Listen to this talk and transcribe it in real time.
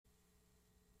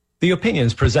The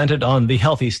opinions presented on the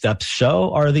Healthy Steps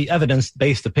show are the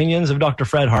evidence-based opinions of Dr.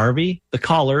 Fred Harvey, the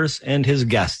callers, and his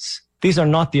guests. These are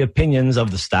not the opinions of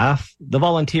the staff, the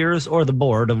volunteers, or the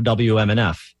board of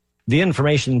WMNF. The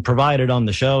information provided on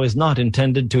the show is not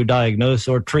intended to diagnose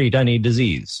or treat any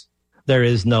disease. There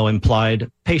is no implied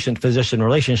patient-physician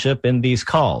relationship in these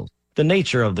calls. The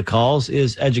nature of the calls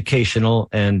is educational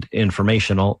and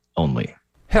informational only.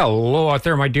 Hello out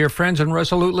there, my dear friends and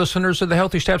resolute listeners of the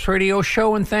Healthy Steps Radio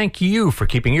Show, and thank you for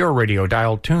keeping your radio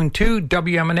dial tuned to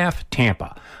WMNF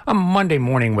Tampa. A Monday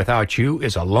morning without you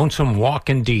is a lonesome walk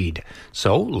indeed.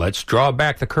 So let's draw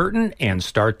back the curtain and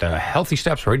start the Healthy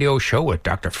Steps Radio Show with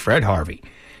Dr. Fred Harvey.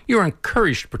 You're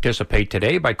encouraged to participate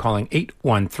today by calling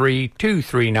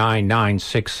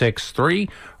 813-239-9663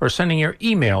 or sending your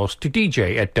emails to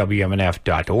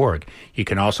dj@wmnf.org. You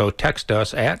can also text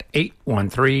us at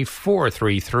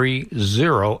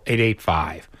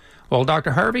 813-433-0885. Well,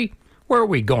 Dr. Harvey, where are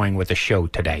we going with the show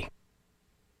today?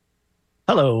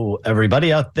 Hello,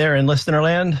 everybody out there in listener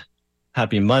land.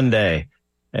 Happy Monday.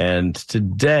 And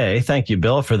today, thank you,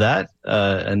 Bill, for that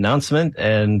announcement.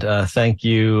 And thank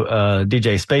you,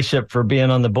 DJ Spaceship, for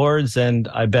being on the boards. And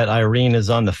I bet Irene is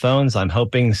on the phones. I'm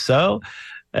hoping so.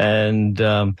 And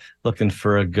looking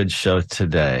for a good show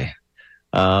today.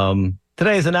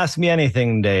 Today is an Ask Me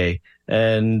Anything day.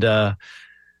 And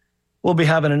we'll be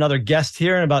having another guest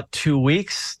here in about 2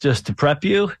 weeks, just to prep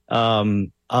you.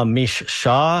 Amish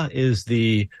Shah is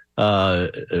the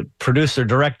producer,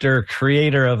 director,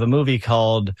 creator of a movie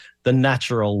called The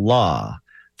Natural Law.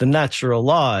 The Natural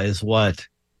Law is what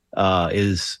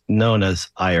is known as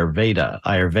Ayurveda.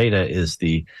 Ayurveda is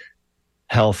the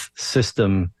health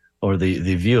system or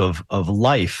the view of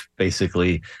life,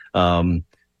 basically,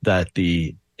 that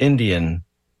the Indian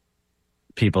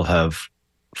people have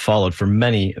followed for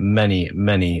many, many,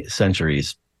 many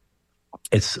centuries.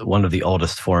 It's one of the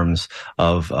oldest forms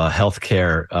of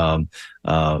healthcare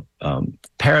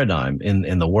paradigm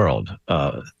in the world.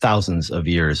 Thousands of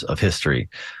years of history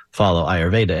follow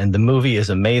Ayurveda. And the movie is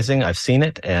amazing. I've seen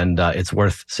it, and it's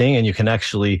worth seeing. And you can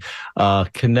actually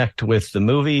connect with the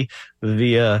movie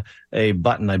via a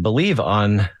button, I believe,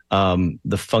 on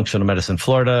the Functional Medicine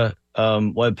Florida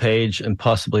webpage, and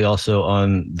possibly also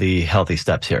on the Healthy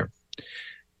Steps here.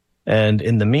 And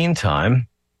in the meantime,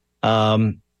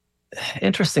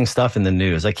 interesting stuff in the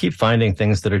news. I keep finding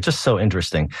things that are just so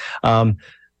interesting. In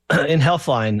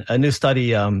Healthline, a new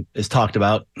study is talked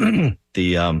about.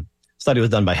 The study was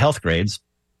done by HealthGrades,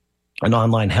 an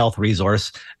online health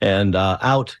resource, and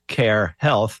OutCare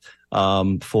Health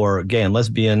for gay and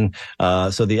lesbian.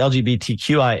 So the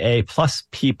LGBTQIA plus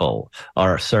people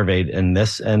are surveyed in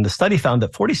this. And the study found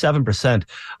that 47%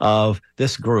 of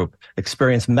this group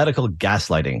experience medical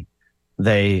gaslighting.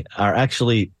 They are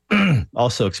actually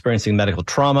also experiencing medical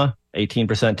trauma, 18%,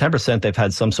 10%, they've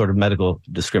had some sort of medical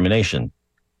discrimination.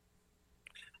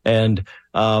 And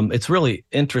it's really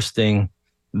interesting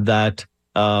that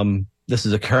this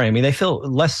is occurring. I mean, they feel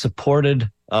less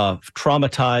supported,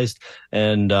 traumatized,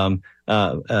 and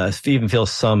even feel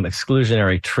some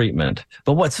exclusionary treatment.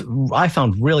 But what's I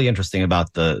found really interesting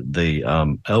about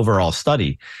the overall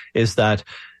study is that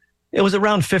it was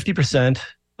around 50%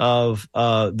 of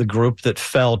the group that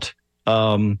felt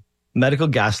medical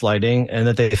gaslighting, and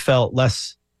that they felt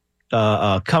less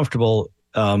comfortable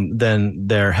than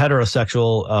their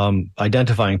heterosexual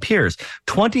identifying peers.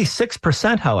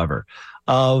 26%, however,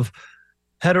 of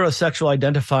heterosexual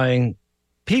identifying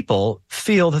people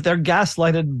feel that they're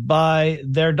gaslighted by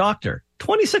their doctor.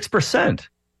 26%.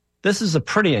 This is a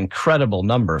pretty incredible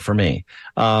number for me,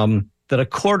 that a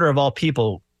quarter of all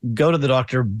people go to the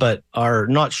doctor but are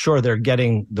not sure they're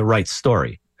getting the right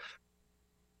story.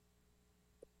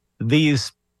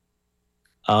 These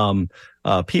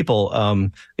people,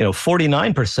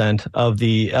 49% of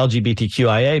the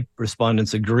LGBTQIA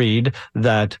respondents agreed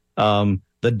that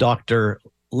the doctor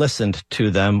listened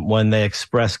to them when they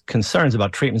expressed concerns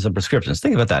about treatments and prescriptions.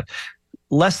 Think about that.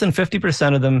 Less than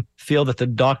 50% of them feel that the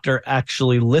doctor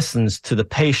actually listens to the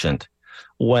patient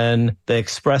when they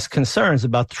express concerns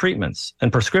about treatments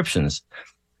and prescriptions.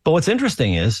 But what's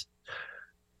interesting is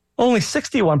only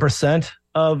 61%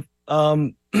 of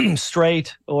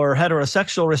straight or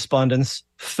heterosexual respondents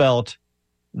felt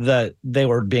that they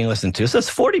were being listened to. So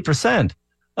that's 40%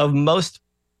 of most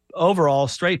overall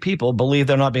straight people believe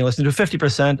they're not being listened to,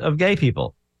 50% of gay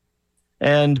people.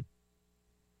 And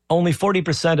only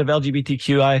 40% of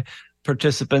LGBTQI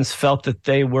participants felt that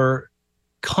they were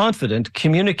confident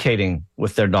communicating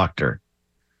with their doctor,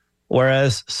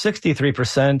 whereas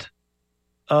 63%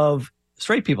 of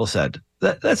straight people said.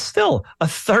 That's still a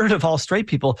third of all straight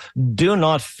people do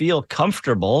not feel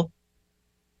comfortable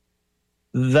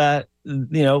that,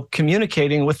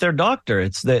 communicating with their doctor.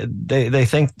 It's they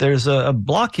think there's a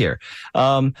block here.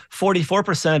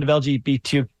 44%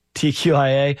 of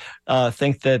LGBTQIA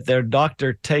think that their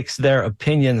doctor takes their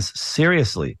opinions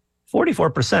seriously.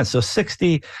 44%. So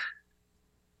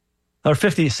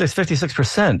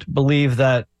 56% believe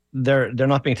that they're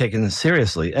not being taken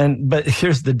seriously. But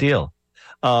here's the deal.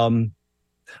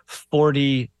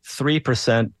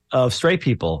 43% of straight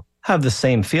people have the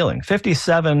same feeling.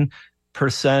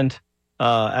 57%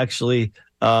 actually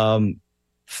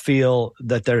feel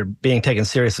that they're being taken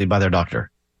seriously by their doctor.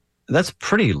 That's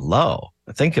pretty low.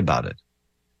 Think about it.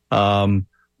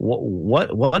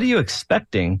 What are you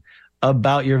expecting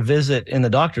about your visit in the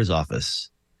doctor's office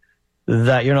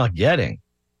that you're not getting?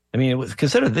 I mean,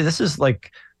 consider this is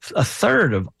like a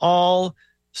third of all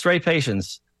straight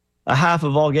patients, a half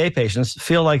of all gay patients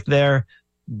feel like they're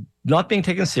not being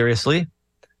taken seriously,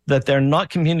 that they're not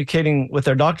communicating with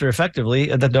their doctor effectively,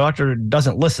 that the doctor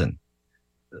doesn't listen.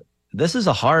 This is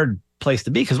a hard place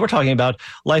to be because we're talking about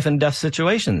life and death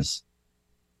situations.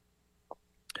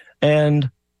 And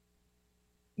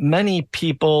many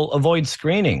people avoid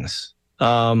screenings.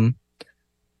 Gay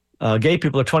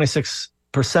people are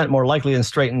 26% more likely than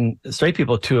straight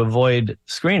people to avoid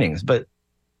screenings, but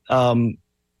only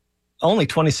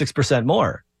 26%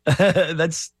 more.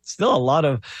 That's still a lot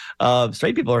of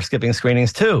straight people are skipping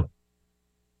screenings too.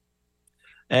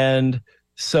 And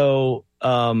so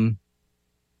 15%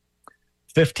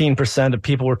 of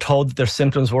people were told that their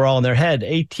symptoms were all in their head,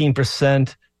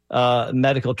 18%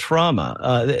 medical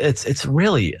trauma. It's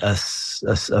really a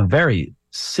very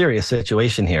serious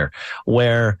situation here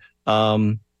where,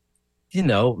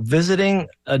 visiting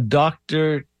a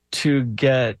doctor to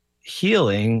get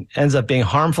healing ends up being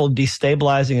harmful,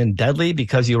 destabilizing, and deadly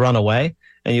because you run away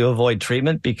and you avoid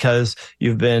treatment because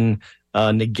you've been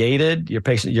negated.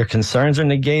 Your concerns are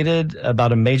negated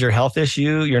about a major health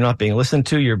issue. You're not being listened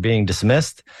to. You're being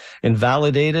dismissed,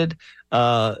 invalidated.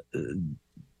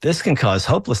 This can cause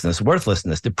hopelessness,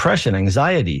 worthlessness, depression,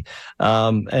 anxiety,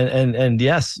 and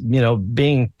yes,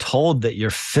 being told that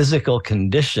your physical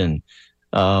condition,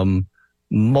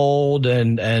 mold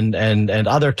and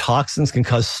other toxins can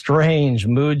cause strange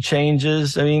mood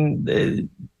changes. I mein,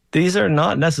 these are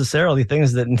not necessarily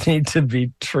things that need to be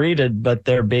treated, but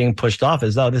they're being pushed off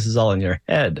as, this is all in your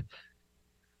head.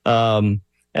 And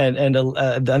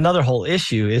another whole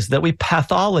issue is that we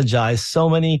pathologize so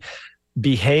many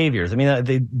behaviors. I mean,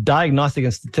 the Diagnostic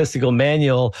and Statistical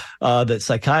Manual that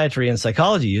psychiatry and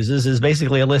psychology uses is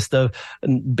basically a list of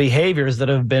behaviors that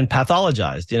have been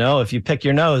pathologized. If you pick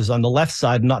your nose on the left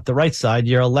side, not the right side,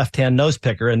 you're a left-hand nose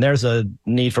picker, and there's a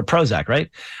need for Prozac, right?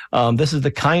 This is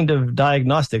the kind of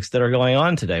diagnostics that are going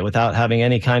on today without having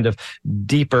any kind of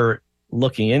deeper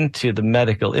looking into the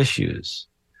medical issues.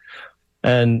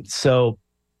 And so,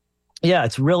 yeah,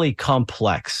 it's really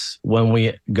complex when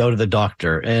we go to the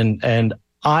doctor. And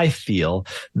I feel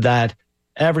that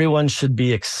everyone should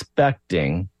be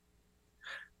expecting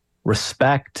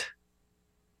respect,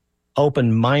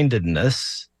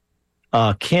 open-mindedness,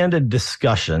 candid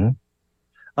discussion,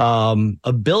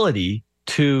 ability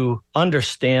to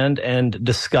understand and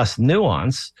discuss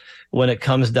nuance when it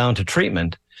comes down to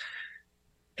treatment,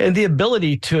 and the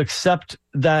ability to accept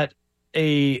that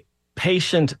a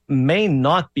patient may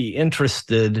not be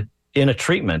interested in a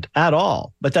treatment at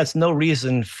all, but that's no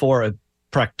reason for a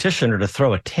practitioner to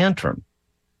throw a tantrum,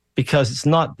 because it's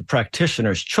not the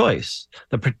practitioner's choice.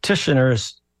 The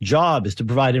practitioner's job is to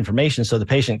provide information so the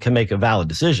patient can make a valid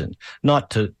decision, not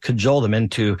to cajole them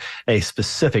into a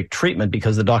specific treatment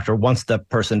because the doctor wants that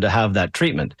person to have that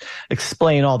treatment.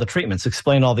 Explain all the treatments,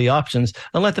 explain all the options,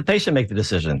 and let the patient make the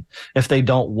decision. If they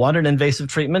don't want an invasive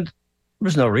treatment,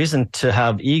 there's no reason to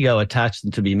have ego attached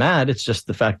and to be mad. It's just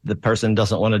the fact that the person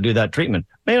doesn't want to do that treatment.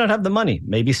 May not have the money,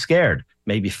 may be scared,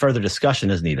 maybe further discussion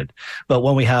is needed. But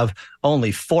when we have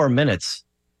only 4 minutes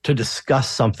to discuss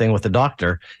something with the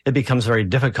doctor, it becomes very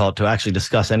difficult to actually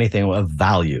discuss anything of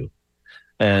value.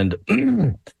 And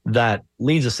that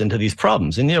leads us into these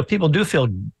problems. And, people do feel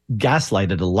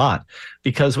gaslighted a lot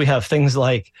because we have things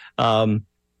like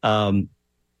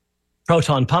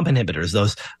proton pump inhibitors,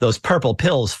 those purple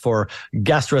pills for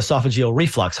gastroesophageal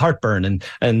reflux, heartburn, and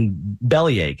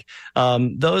bellyache.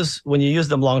 Those, when you use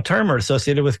them long term, are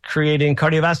associated with creating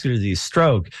cardiovascular disease,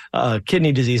 stroke,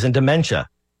 kidney disease, and dementia.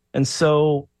 And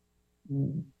so,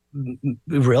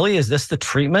 really, is this the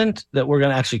treatment that we're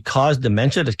going to actually cause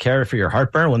dementia to care for your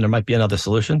heartburn when there might be another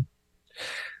solution?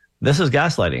 This is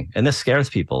gaslighting, and this scares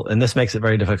people, and this makes it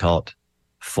very difficult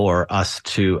for us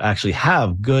to actually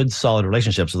have good, solid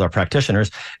relationships with our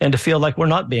practitioners and to feel like we're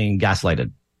not being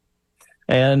gaslighted.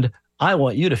 And I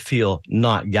want you to feel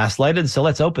not gaslighted. So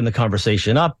let's open the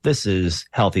conversation up. This is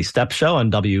Healthy Step Show on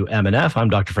WMNF. I'm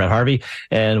Dr. Fred Harvey,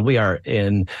 and we are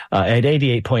in at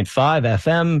 88.5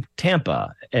 FM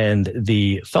Tampa. And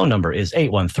the phone number is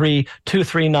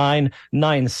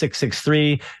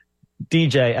 813-239-9663.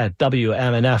 DJ at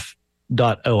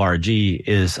WMNF.org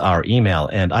is our email.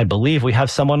 And I believe we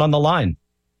have someone on the line.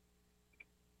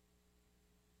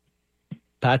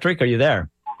 Patrick, are you there?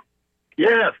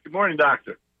 Yes. Good morning,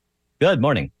 doctor. Good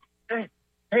morning. Hey,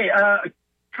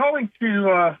 calling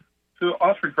to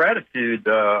offer gratitude.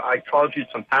 I called you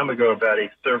some time ago about a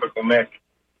cervical neck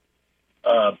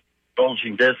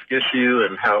bulging disc issue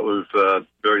and how it was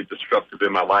very disruptive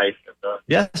in my life. And,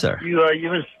 yes, sir.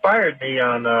 You inspired me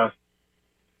on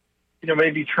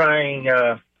maybe trying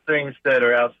things that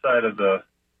are outside of the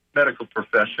medical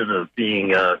profession of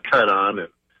being cut on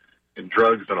and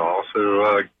drugs and all.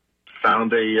 So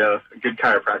found a good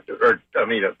chiropractor, a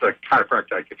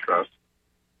chiropractor I could trust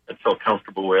and feel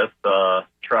comfortable with.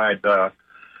 Tried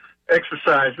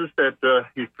exercises that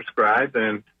he prescribed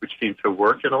and which seemed to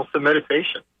work, and also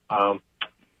meditation.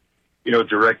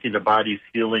 Directing the body's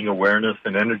healing awareness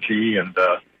and energy, and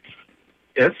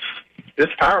it's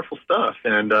powerful stuff.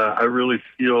 And I really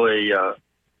feel a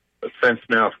sense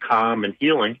now of calm and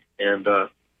healing, and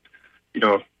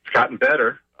it's gotten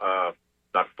better.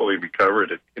 Not fully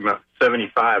recovered. At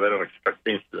 75, I don't expect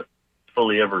things to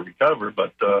fully ever recover,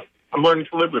 but I'm learning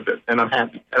to live with it, and I'm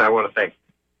happy, and I want to thank you.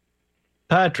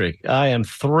 Patrick, I am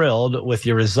thrilled with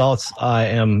your results. I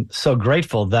am so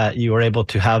grateful that you were able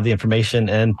to have the information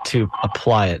and to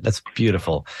apply it. That's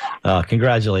beautiful.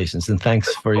 Congratulations, and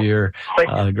thanks for your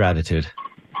gratitude.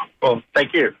 Well,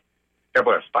 thank you. God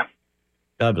bless. Bye.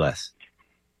 God bless.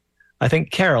 I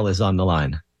think Carol is on the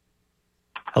line.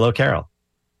 Hello, Carol.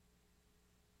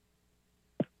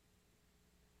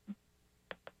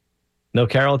 No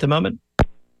Carol at the moment?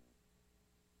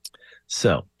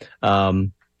 So,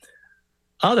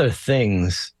 other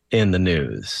things in the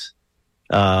news.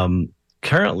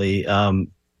 Currently,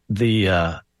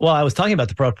 I was talking about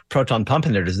the proton pump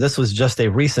inhibitors. This was just a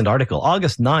recent article,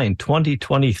 August 9,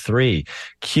 2023,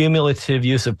 cumulative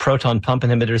use of proton pump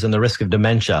inhibitors and the risk of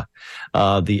dementia,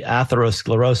 the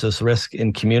atherosclerosis risk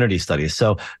in community studies.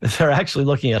 So they're actually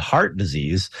looking at heart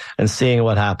disease and seeing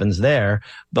what happens there.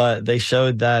 But they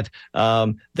showed that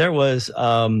there was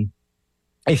a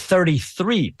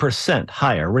 33%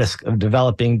 higher risk of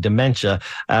developing dementia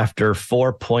after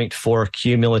 4.4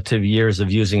 cumulative years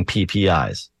of using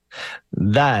PPIs.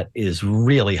 That is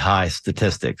really high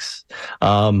statistics.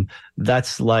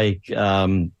 That's like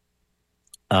the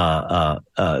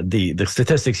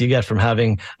statistics you get from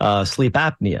having sleep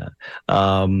apnea.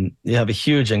 You have a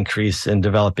huge increase in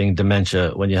developing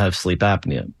dementia when you have sleep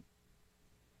apnea.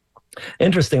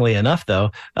 Interestingly enough,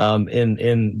 though,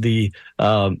 in the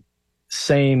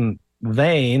same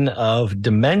vein of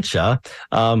dementia,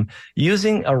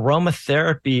 using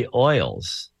aromatherapy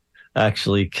oils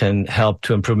actually can help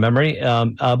to improve memory.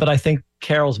 But I think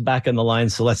Carol's back in the line,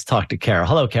 so let's talk to Carol.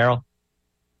 Hello, Carol.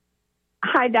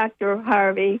 Hi, Dr.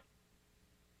 Harvey.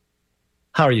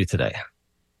 How are you today?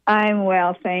 I'm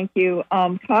well, thank you.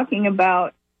 Talking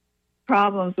about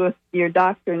problems with your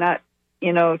doctor not,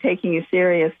 taking you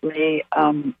seriously.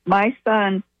 My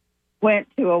son went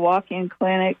to a walk-in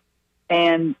clinic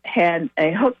and had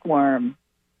a hookworm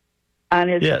on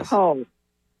his toe.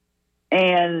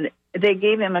 And they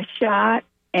gave him a shot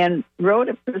and wrote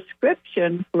a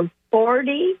prescription for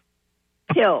 40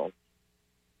 pills.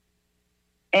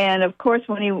 And of course,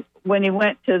 when he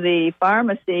went to the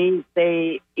pharmacy,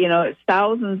 it's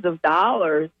thousands of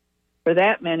dollars for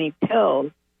that many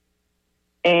pills.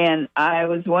 And I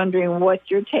was wondering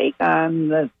what's your take on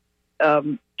the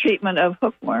treatment of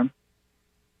hookworm?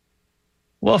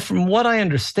 Well, from what I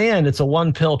understand, it's a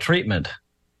one-pill treatment.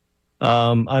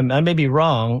 I may be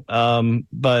wrong,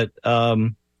 but I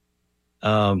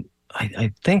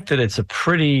think that it's a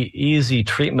pretty easy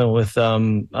treatment with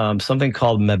something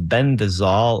called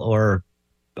mebendazole or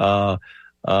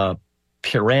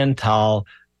parental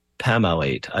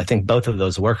pamoate. I think both of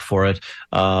those work for it.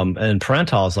 And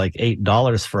parental is like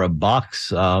 $8 for a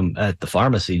box at the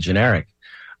pharmacy, generic.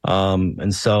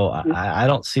 And so I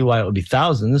don't see why it would be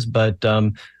thousands, but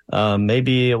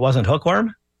maybe it wasn't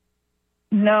hookworm?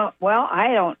 No, well,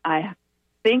 I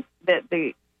think that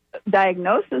the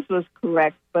diagnosis was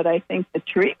correct, but I think the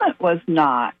treatment was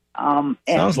not.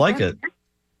 Sounds like it.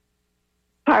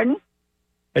 Pardon?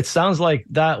 It sounds like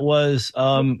that was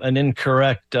an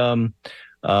incorrect treatment,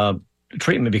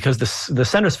 because the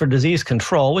Centers for Disease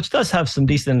Control, which does have some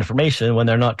decent information when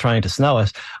they're not trying to snell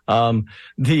us,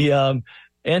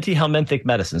 Anti-helminthic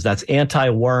medicines. That's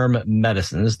anti-worm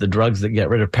medicines, the drugs that get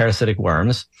rid of parasitic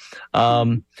worms.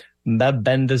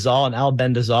 Mebendazole and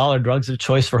albendazole are drugs of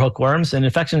choice for hookworms, and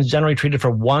infections generally treated for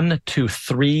 1 to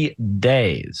 3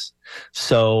 days.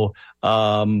 So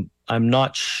I'm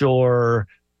not sure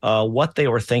what they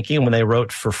were thinking when they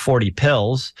wrote for 40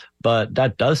 pills, but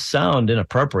that does sound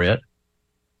inappropriate.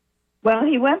 Well,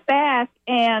 he went back,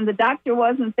 and the doctor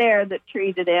wasn't there that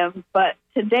treated him, but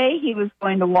today he was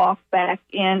going to walk back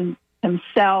in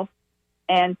himself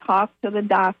and talk to the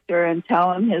doctor and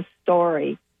tell him his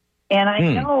story. And I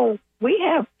know we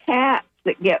have cats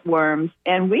that get worms,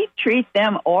 and we treat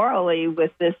them orally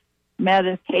with this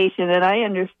medication that I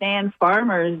understand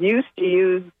farmers used to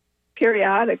use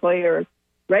periodically or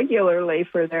regularly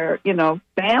for their,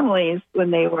 families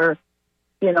when they were,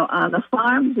 on the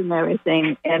farms and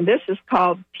everything. And this is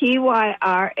called Pyrantel,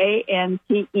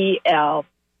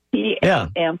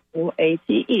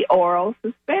 PAMOATE, oral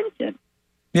suspension.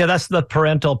 Yeah, that's the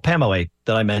parental pamoate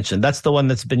that I mentioned. That's the one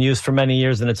that's been used for many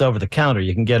years, and it's over the counter.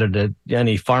 You can get it at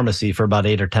any pharmacy for about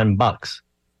 $8 or $10.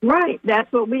 Right,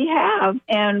 that's what we have.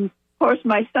 And of course,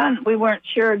 my son, we weren't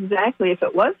sure exactly if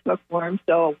it was hookworm,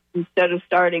 so instead of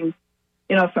starting,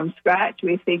 from scratch,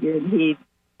 we figured he'd,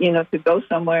 could go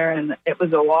somewhere, and it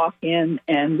was a walk-in,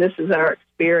 and this is our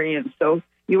experience. So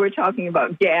you were talking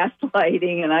about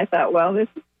gaslighting, and I thought, well, this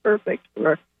is perfect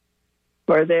for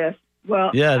this.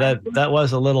 Well, yeah, that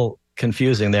was a little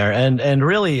confusing there, and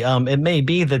really, it may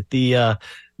be that the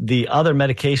other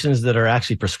medications that are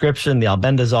actually prescription, the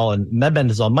albendazole and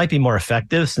mebendazole, might be more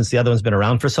effective since the other one's been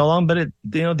around for so long. But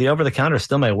the over the counter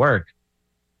still might work.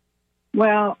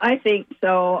 Well, I think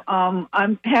so.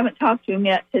 I haven't talked to him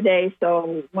yet today,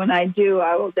 so when I do,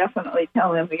 I will definitely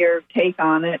tell him your take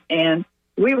on it. And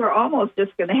we were almost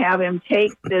just going to have him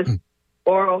take this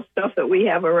oral stuff that we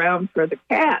have around for the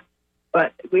cat.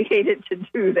 But we hated to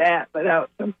do that without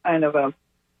some kind of a...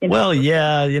 Well,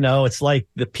 yeah, it's like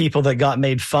the people that got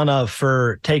made fun of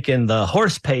for taking the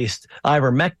horse paste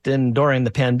ivermectin during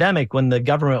the pandemic when the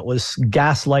government was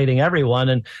gaslighting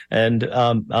everyone and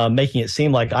making it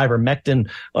seem like ivermectin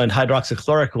and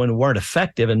hydroxychloroquine weren't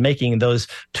effective and making those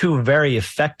two very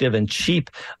effective and cheap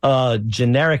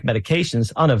generic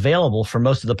medications unavailable for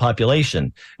most of the population.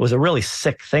 It was a really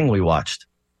sick thing we watched.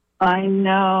 I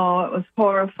know. It was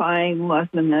horrifying,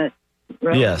 wasn't it?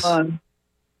 Really yes. Was.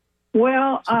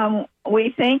 Well,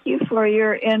 we thank you for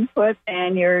your input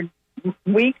and your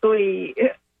weekly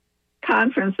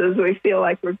conferences. We feel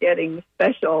like we're getting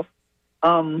special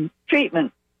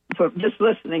treatment for just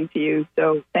listening to you.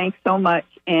 So thanks so much,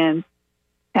 and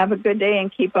have a good day and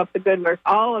keep up the good work,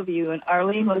 all of you. And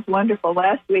Arlene was wonderful.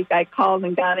 Last week I called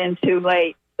and got in too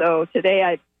late, so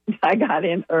today I got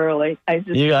in early.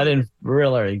 You got in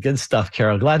real early. Good stuff,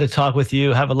 Carol. Glad to talk with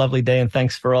you. Have a lovely day, and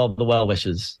thanks for all the well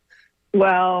wishes.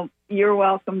 Well, you're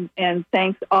welcome, and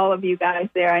thanks all of you guys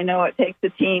there. I know it takes a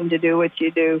team to do what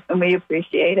you do, and we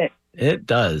appreciate it. It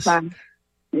does. Bye.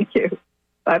 Thank you.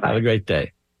 Bye-bye. Have a great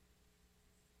day.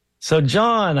 So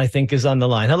John, I think, is on the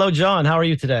line. Hello, John. How are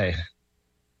you today?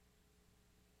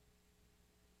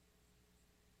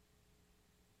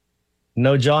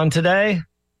 No John today?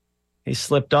 He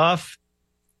slipped off.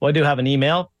 Well, I do have an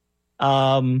email.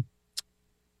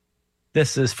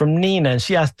 This is from Nina, and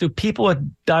she asked, do people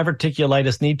with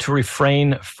diverticulitis need to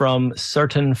refrain from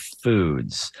certain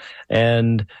foods?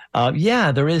 And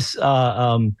there is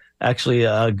actually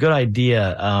a good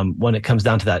idea when it comes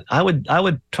down to that. I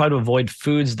would try to avoid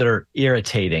foods that are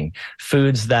irritating,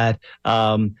 foods that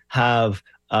have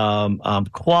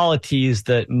qualities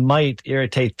that might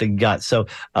irritate the gut. So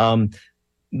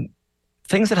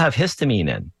things that have histamine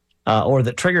in. Or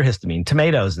that trigger histamine,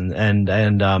 tomatoes and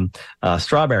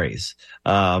strawberries,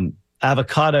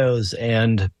 avocados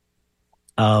and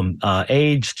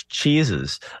aged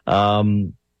cheeses,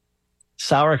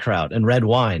 sauerkraut and red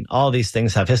wine. All these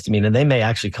things have histamine, and they may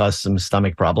actually cause some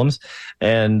stomach problems.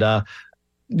 And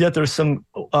yet there's some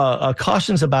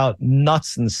cautions about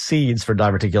nuts and seeds for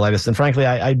diverticulitis. And frankly,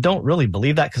 I don't really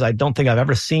believe that, because I don't think I've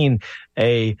ever seen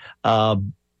a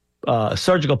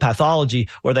surgical pathology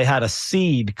where they had a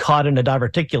seed caught in a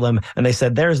diverticulum and they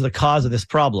said, there's the cause of this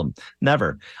problem.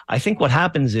 Never. I think what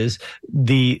happens is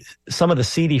some of the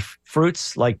seedy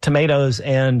fruits like tomatoes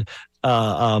and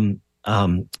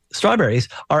strawberries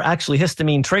are actually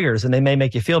histamine triggers, and they may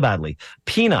make you feel badly.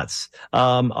 Peanuts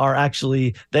are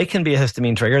actually, they can be a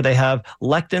histamine trigger. They have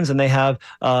lectins and they have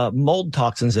mold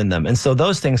toxins in them. And so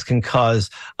those things can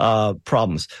cause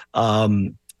problems.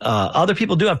 other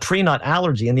people do have pre-nut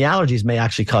allergy, and the allergies may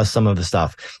actually cause some of the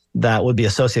stuff that would be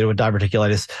associated with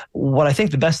diverticulitis. What I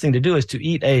think the best thing to do is to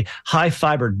eat a high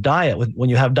fiber diet when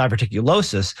you have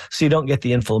diverticulosis, so you don't get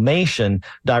the inflammation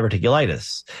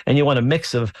diverticulitis. And you want a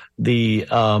mix of the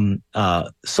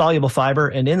soluble fiber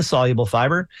and insoluble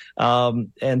fiber,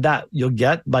 and that you'll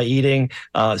get by eating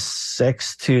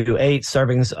 6 to 8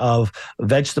 servings of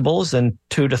vegetables and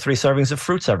 2 to 3 servings of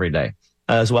fruits every day,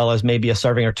 as well as maybe a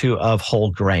serving or 2 of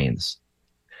whole grains.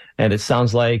 And it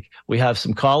sounds like we have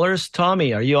some callers.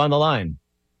 Tommy, are you on the line?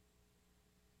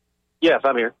 Yes,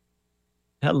 I'm here.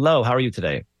 Hello, how are you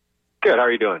today? Good, how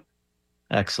are you doing?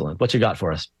 Excellent. What you got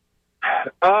for us?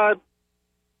 I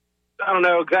don't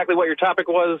know exactly what your topic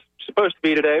was supposed to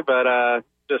be today, but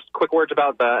just quick words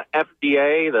about the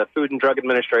FDA, the Food and Drug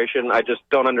Administration. I just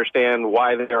don't understand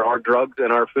why there are drugs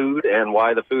in our food and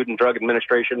why the Food and Drug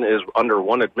Administration is under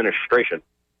one administration.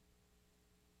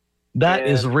 That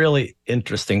is a really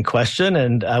interesting question,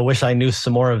 and I wish I knew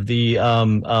some more of the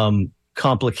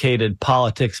complicated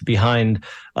politics behind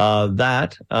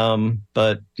that.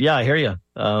 But yeah, I hear you.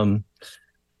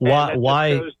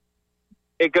 Why?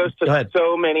 It goes to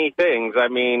so many things. I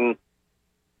mean,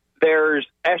 there's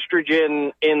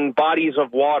estrogen in bodies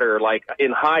of water, like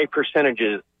in high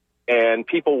percentages, and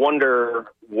people wonder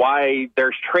why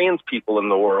there's trans people in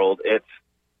the world. It's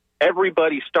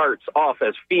everybody starts off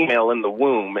as female in the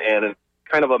womb, and it's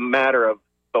kind of a matter of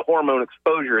the hormone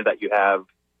exposure that you have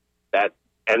that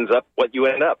ends up what you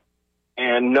end up.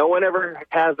 And no one ever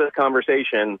has this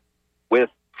conversation with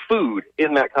food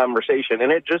in that conversation,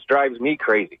 and it just drives me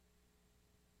crazy.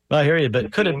 Well, I hear you,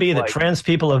 but could it be that trans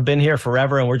people have been here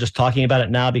forever and we're just talking about it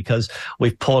now because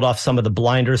we've pulled off some of the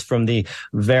blinders from the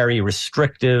very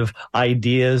restrictive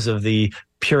ideas of the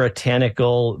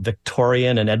puritanical,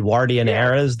 Victorian, and Edwardian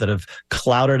eras that have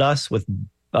clouded us with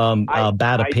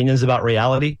bad opinions about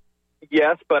reality?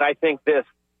 Yes, but I think this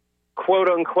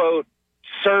quote-unquote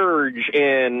surge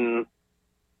in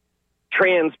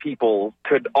trans people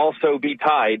could also be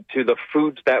tied to the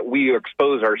foods that we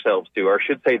expose ourselves to, or I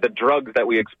should say the drugs that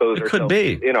we expose ourselves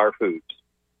to in our foods.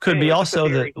 Could be also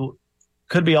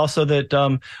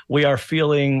that we are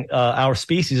feeling, our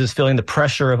species is feeling the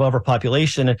pressure of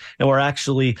overpopulation, and we're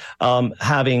actually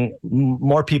having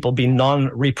more people be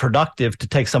non-reproductive to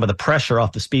take some of the pressure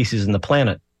off the species and the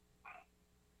planet.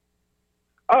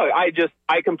 Oh,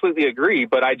 I completely agree,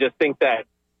 but I just think that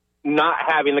not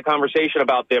having the conversation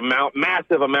about the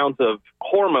massive amounts of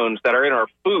hormones that are in our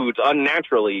foods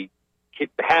unnaturally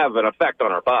have an effect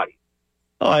on our body.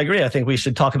 Oh, I agree. I think we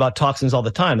should talk about toxins all the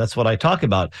time. That's what I talk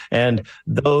about. And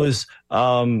those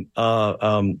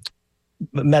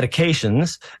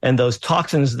medications and those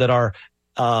toxins that are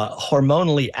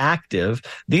hormonally active,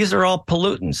 these are all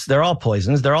pollutants. They're all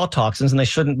poisons. They're all toxins, and they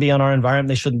shouldn't be on our environment.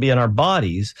 They shouldn't be in our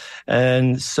bodies.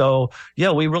 And so,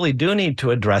 yeah, we really do need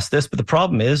to address this. But the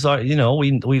problem is,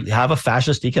 we have a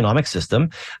fascist economic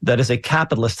system that is a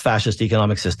capitalist fascist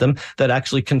economic system that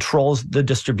actually controls the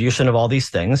distribution of all these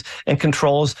things and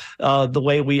controls the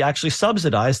way we actually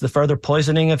subsidize the further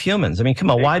poisoning of humans. I mean,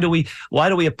 come on, why does the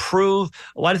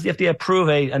FDA approve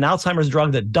an Alzheimer's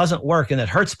drug that doesn't work and that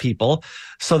hurts people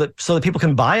so that people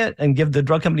can buy it and give the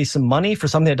drug company some money for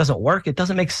something that doesn't work? It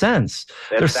doesn't make sense.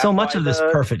 There's so much of this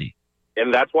perfidy.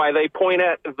 And that's why they point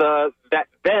at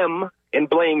them and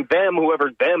blame them,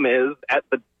 whoever them is,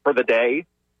 for the day,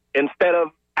 instead of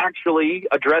actually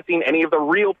addressing any of the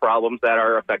real problems that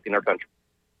are affecting our country.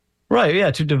 Right,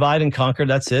 yeah, to divide and conquer,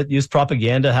 that's it. Use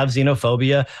propaganda, have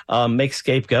xenophobia, make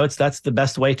scapegoats. That's the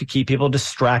best way to keep people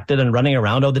distracted and running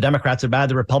around. Oh, the Democrats are bad,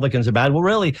 the Republicans are bad. Well,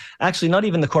 really, actually, not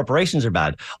even the corporations are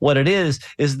bad. What it is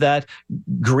that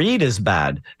greed is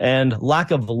bad, and lack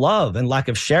of love and lack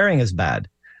of sharing is bad.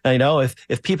 And,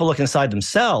 if people look inside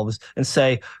themselves and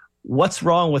say, what's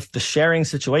wrong with the sharing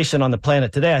situation on the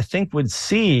planet today, I think would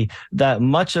see that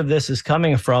much of this is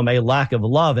coming from a lack of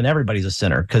love, and everybody's a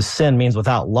sinner because sin means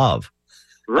without love.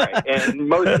 Right. And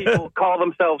most people call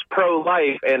themselves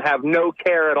pro-life and have no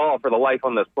care at all for the life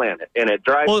on this planet. And it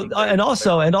drives and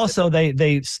also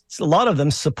they a lot of them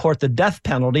support the death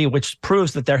penalty, which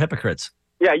proves that they're hypocrites.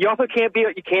 Yeah, you also can't be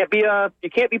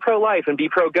pro-life and be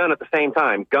pro-gun at the same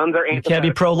time. Guns are You can't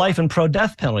be pro-life and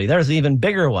pro-death penalty. There's an even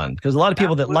bigger one, because a lot of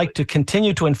people that like to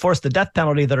continue to enforce the death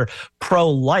penalty that are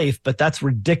pro-life, but that's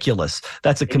ridiculous.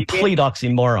 That's a complete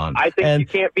oxymoron. I think you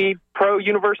can't be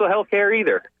pro-universal health care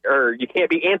either, or you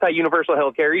can't be anti-universal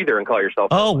health care either and call yourself.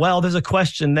 Oh, well, there's a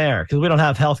question there, because we don't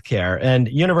have health care, and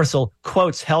universal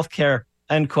quotes health care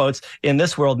end quotes, in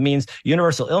this world means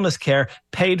universal illness care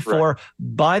paid for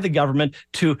by the government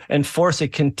to enforce a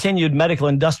continued medical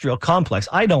industrial complex.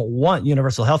 I don't want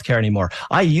universal health care anymore.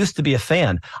 I used to be a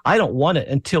fan. I don't want it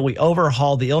until we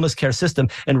overhaul the illness care system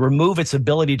and remove its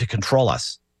ability to control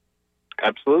us.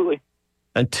 Absolutely.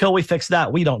 Until we fix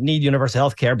that, we don't need universal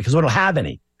health care because we don't have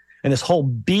any. And this whole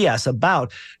BS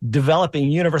about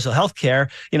developing universal health care,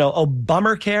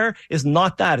 Obamacare is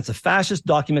not that. It's a fascist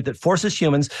document that forces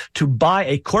humans to buy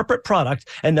a corporate product,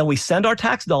 and then we send our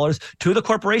tax dollars to the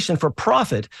corporation for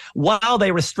profit while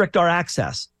they restrict our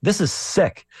access. This is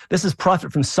sick. This is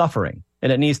profit from suffering,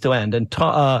 and it needs to end. And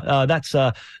that's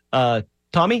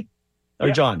Tommy? Or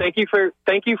John. Thank you for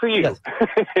you. Yes.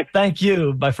 Thank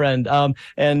you, my friend.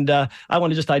 And I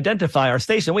want to just identify our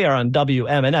station. We are on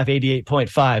WMNF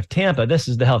 88.5 Tampa. This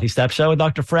is the Healthy Step Show with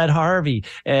Dr. Fred Harvey.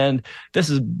 And this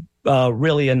is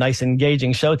really a nice,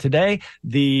 engaging show today.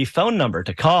 The phone number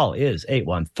to call is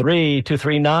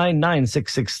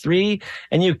 813-239-9663.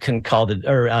 And you can call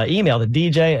email the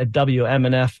DJ at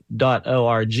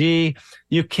WMNF.org.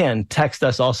 You can text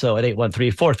us also at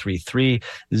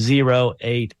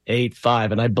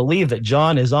 813-433-0885. And I believe that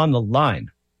John is on the line.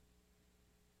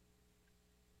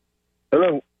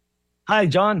 Hello. Hi,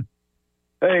 John.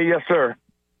 Hey, yes, sir.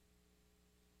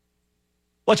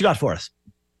 What you got for us?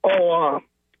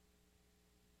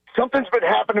 Something's been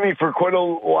happening to me for quite a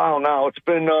while now. It's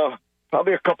been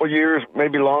probably a couple years,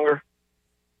 maybe longer.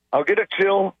 I'll get a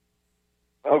chill.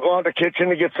 I'll go out the kitchen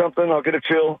to get something. I'll get a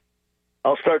chill.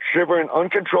 I'll start shivering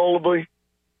uncontrollably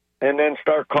and then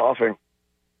start coughing.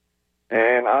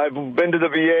 And I've been to the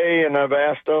VA and I've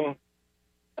asked them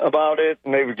about it,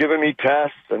 and they've given me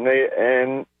tests, and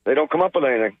they don't come up with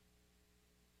anything.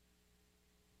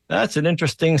 That's an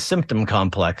interesting symptom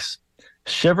complex.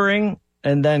 Shivering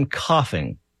and then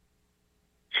coughing.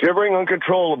 Shivering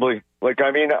uncontrollably. I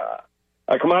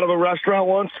come out of a restaurant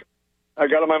once. I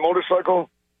got on my motorcycle.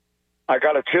 I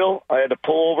got a chill. I had to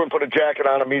pull over and put a jacket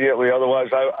on immediately. Otherwise,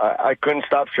 I couldn't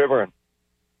stop shivering.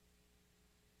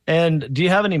 And do you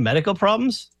have any medical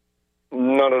problems?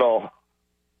 None at all.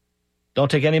 Don't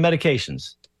take any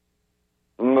medications?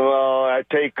 No, I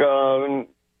take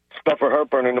stuff for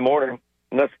heartburn in the morning.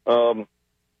 And that's, what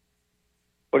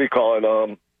do you call it?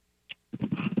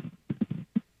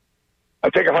 I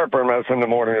take a heartburn medicine in the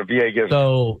morning. The VA gives.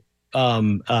 So,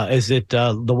 is it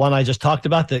the one I just talked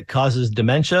about that causes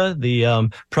dementia?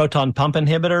 The proton pump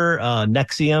inhibitor,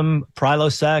 Nexium,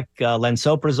 Prilosec,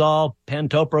 Lansoprazole,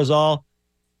 Pantoprazole?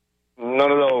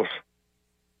 None of those.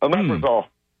 Omeprazole.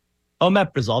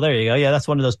 Omeprazole. There you go. Yeah, that's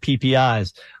one of those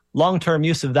PPIs. Long-term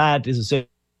use of that is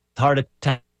heart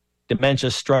attack,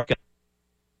 dementia, stroke,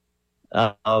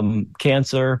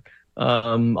 cancer,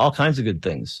 all kinds of good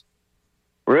things.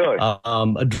 Really?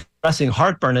 Addressing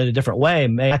heartburn in a different way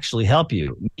may actually help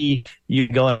you. You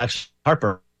go and actually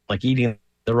heartburn, like eating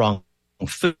the wrong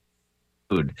food.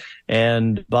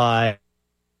 And by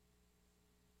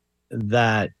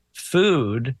that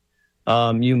food,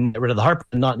 you get rid of the heartburn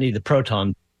and not need the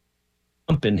proton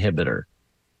pump inhibitor.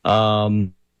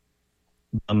 Don't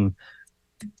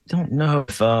know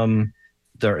if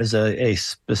there is a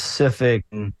specific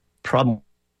problem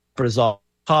for resolve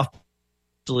cough.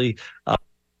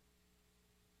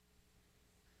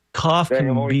 Cough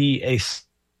can be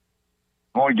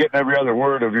I'm only getting every other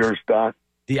word of yours, Doc.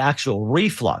 The actual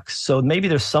reflux. So maybe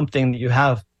there's something that you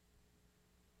have.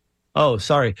 Oh,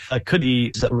 sorry. It could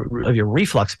be of your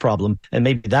reflux problem, and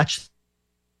maybe that's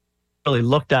really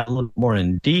looked at a little more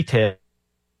in detail,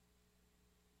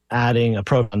 adding a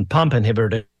proton pump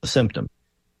inhibitor to the symptom.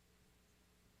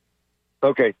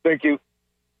 Okay, thank you.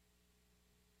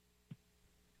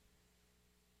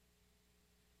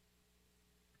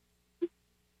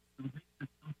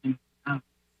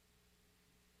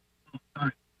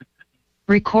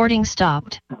 Recording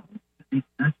stopped.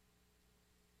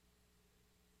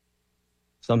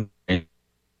 Something.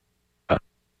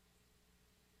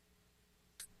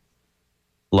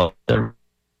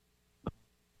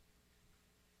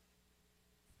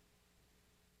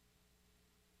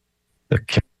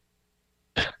 Okay.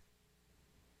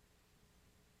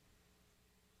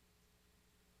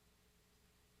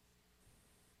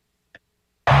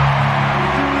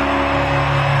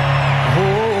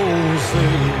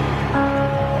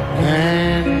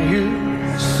 Can you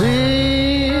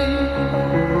see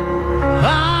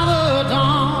by the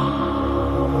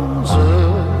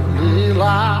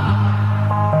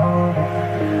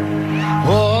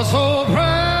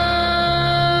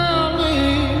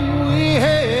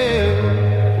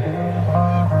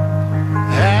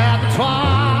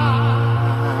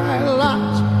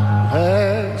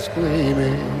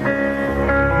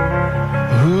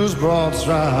broad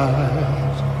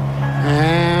strides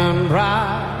and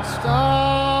bright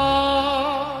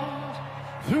stars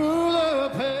through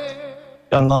the pale.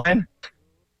 Online?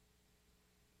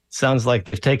 Sounds like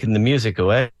they've taken the music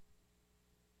away.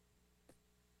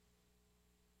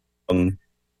 Okay.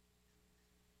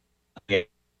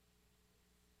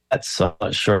 That's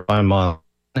not sure if I'm on.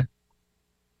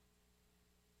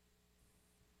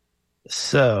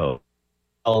 So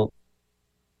I'll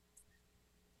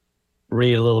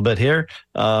read a little bit here.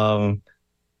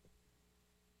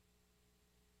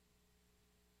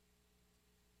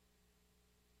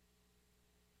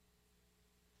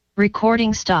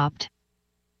 Recording stopped.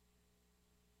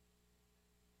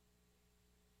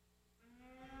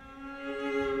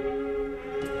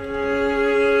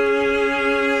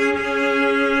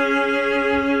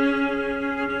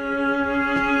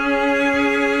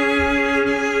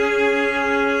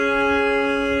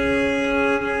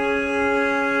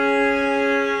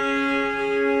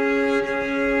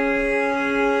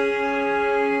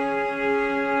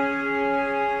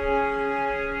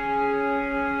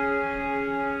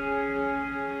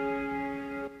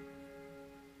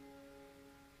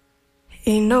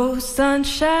 Ain't no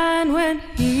sunshine when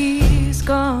he's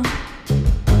gone.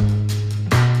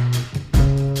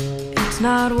 It's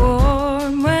not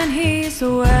warm when he's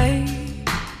away.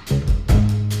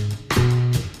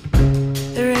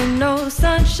 There ain't no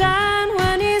sunshine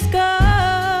when he's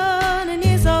gone, and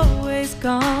he's always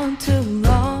gone too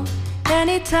long.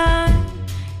 Anytime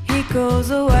he goes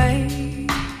away,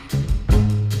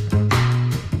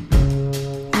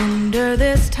 wonder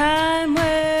this time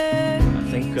where I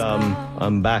think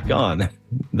I'm back on.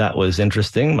 That was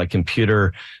interesting. My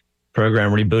computer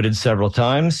program rebooted several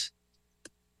times.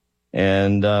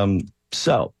 And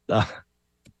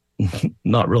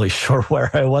not really sure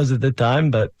where I was at the time,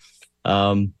 but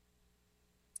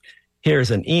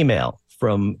here's an email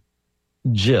from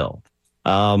Jill.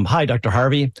 Hi, Dr.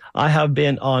 Harvey. I have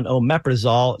been on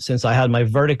omeprazole since I had my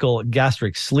vertical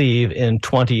gastric sleeve in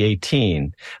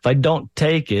 2018. If I don't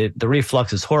take it, the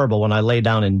reflux is horrible when I lay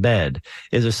down in bed.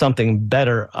 Is there something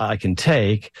better I can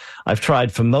take? I've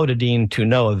tried famotidine to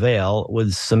no avail. Would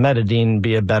cimetidine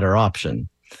be a better option?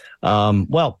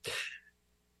 Well,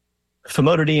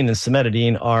 famotidine and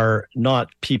cimetidine are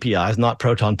not PPIs, not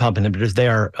proton pump inhibitors. They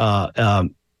are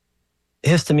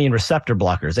histamine receptor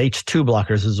blockers. H2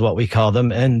 blockers is what we call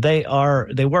them, and they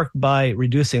work by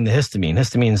reducing the histamine.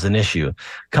 Histamine is an issue.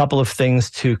 Couple of things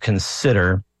to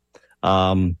consider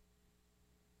in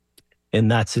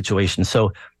that situation.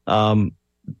 So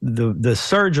the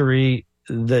surgery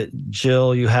that,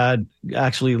 Jill, you had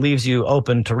actually leaves you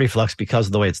open to reflux because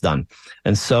of the way it's done.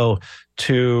 And so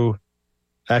to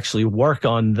actually work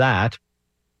on that,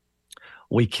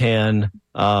 we can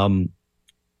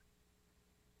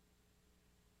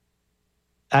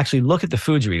actually look at the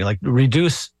foods you eat, like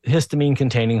reduce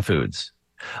histamine-containing foods.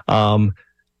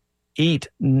 Eat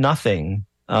nothing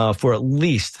for at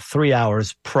least 3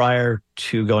 hours prior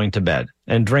to going to bed,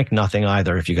 and drink nothing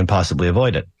either if you can possibly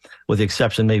avoid it, with the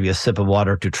exception maybe a sip of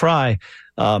water to try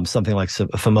something like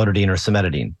famotidine or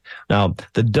cimetidine. Now,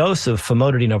 the dose of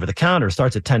famotidine over the counter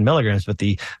starts at 10 milligrams, but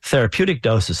the therapeutic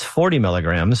dose is 40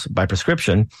 milligrams by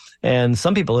prescription, and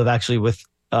some people have actually, with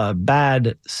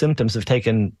bad symptoms, have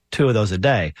taken 2 of those a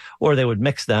day, or they would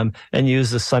mix them and use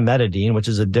the cimetidine, which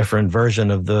is a different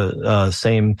version of the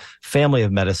same family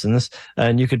of medicines,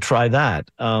 and you could try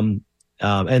that. And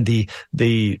the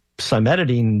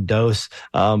cimetidine dose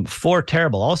for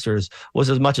terrible ulcers was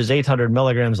as much as 800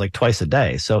 milligrams, like twice a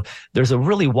day. So there's a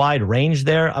really wide range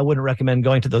there. I wouldn't recommend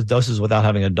going to those doses without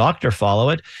having a doctor follow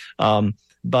it,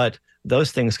 but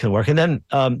those things can work. And then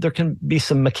there can be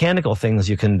some mechanical things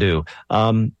you can do.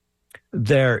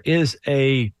 There is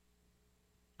a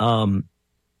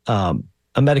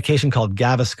medication called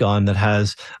Gaviscon that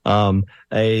has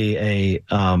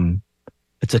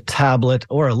it's a tablet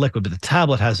or a liquid, but the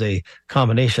tablet has a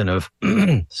combination of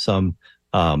some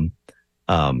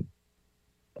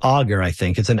agar, I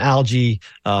think. It's an algae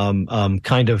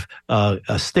kind of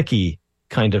a sticky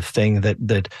kind of thing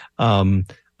that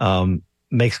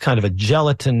makes kind of a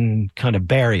gelatin kind of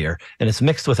barrier, and it's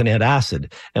mixed with an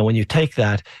antacid. And when you take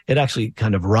that, it actually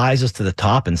kind of rises to the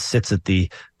top and sits at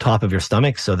the top of your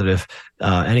stomach, so that if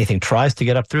anything tries to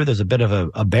get up through, there's a bit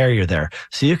of a barrier there.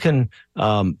 So you can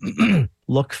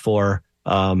look for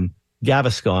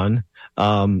Gaviscon,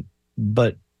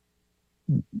 but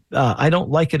I don't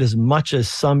like it as much as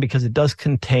some, because it does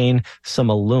contain some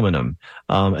aluminum.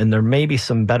 And there may be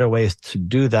some better ways to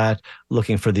do that,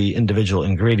 looking for the individual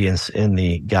ingredients in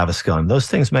the Gaviscon. Those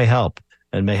things may help,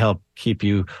 and may help keep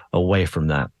you away from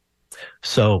that.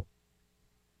 So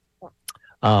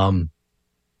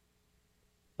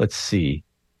let's see.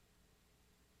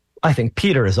 I think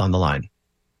Peter is on the line.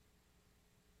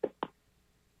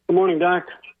 Good morning, Doc.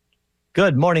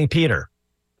 Good morning, Peter.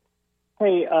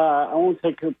 Hey, I won't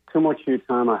take too much of your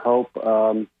time, I hope.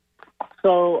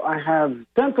 So I have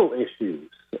dental issues,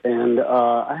 and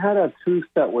I had a tooth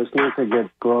that was not to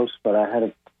get gross, but I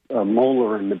had a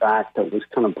molar in the back that was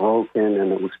kind of broken,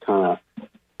 and it was kind of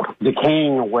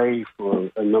decaying away for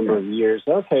a number of years.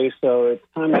 Okay, so it's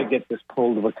time to get this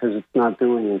pulled because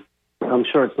I'm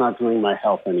sure it's not doing my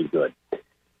health any good. So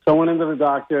I went into the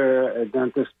doctor, a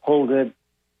dentist pulled it,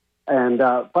 and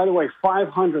by the way,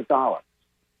 $500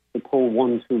 to pull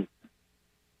one tooth.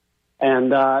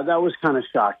 And that was kind of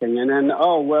shocking. And then,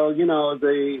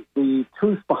 the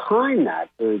tooth behind that,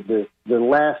 the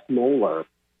last molar,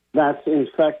 that's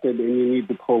infected, and you need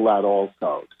to pull that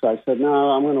also. So I said,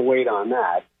 no, I'm going to wait on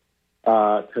that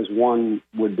because one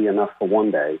would be enough for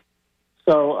one day.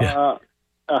 So,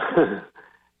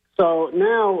 so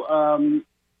now,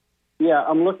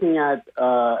 I'm looking at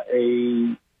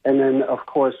and then, of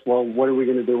course, well, what are we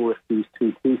going to do with these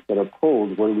two teeth that are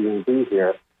pulled? What are we going to do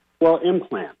here? Well,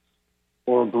 implants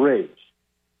or a bridge.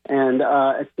 And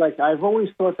it's like I've always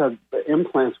thought that the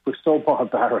implants were so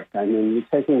barbaric. I mean, you're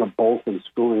taking a bolt and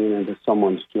screwing it into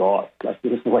someone's jaw. Like,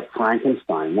 this is like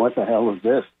Frankenstein. What the hell is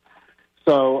this?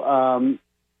 So, I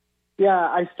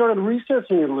started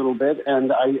researching it a little bit,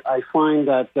 and I find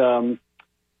that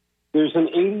there's an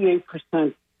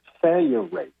 88% failure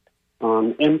rate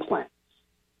on implants.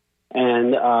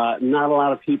 And not a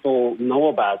lot of people know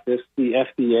about this. The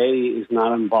FDA is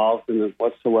not involved in it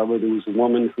whatsoever. There was a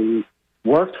woman who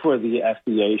worked for the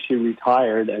FDA. She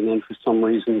retired and then for some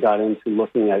reason got into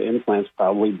looking at implants,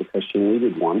 probably because she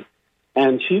needed one.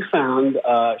 And she found,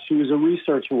 she was a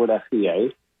researcher with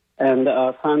FDA, and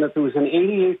found that there was an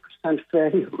 88%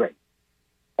 failure rate.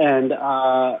 And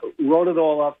wrote it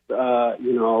all up,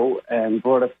 and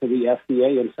brought it to the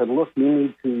FDA and said, look, you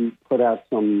need to put out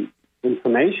some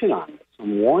information on it,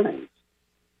 some warnings.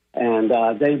 And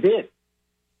they did.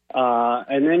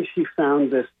 And then she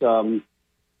found this there's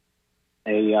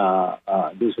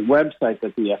a website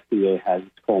that the FDA has.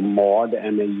 It's called MAUDE,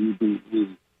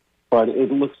 M-A-U-D-E, but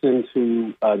it looks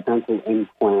into dental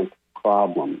implant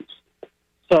problems.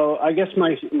 So I guess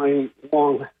my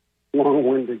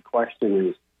long-winded question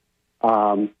is,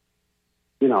 an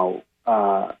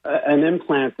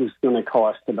implant is going to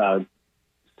cost about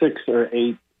 $6,000 or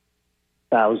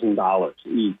 $8,000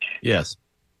 each. Yes.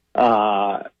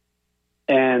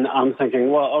 And I'm thinking,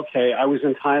 well, okay, I was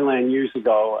in Thailand years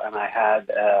ago, and I had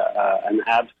an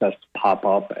abscess pop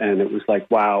up, and it was like,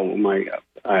 wow,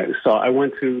 so I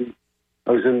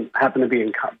happened to be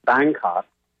in Bangkok,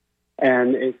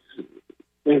 and it's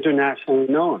internationally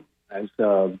known as,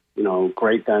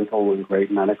 great dental and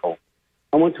great medical.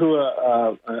 I went to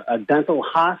a dental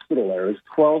hospital there. It was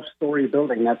a 12-story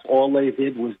building. That's all they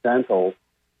did was dental.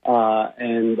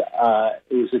 And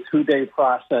it was a 2-day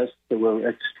process. They were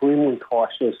extremely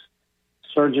cautious,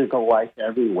 surgical-like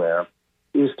everywhere.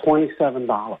 It was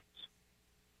 $27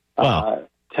 to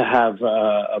have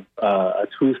a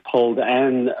tooth pulled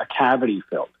and a cavity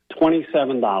filled.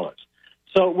 $27.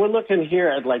 So we're looking here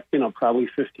at probably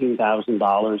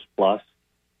 $15,000 plus,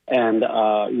 and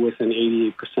with an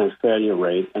 88% failure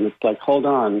rate. And it's like, hold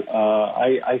on,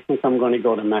 I think I'm going to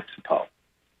go to Mexico.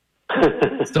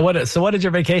 So what did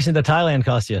your vacation to Thailand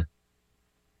cost you?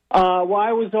 Well,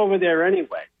 I was over there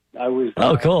anyway. I was.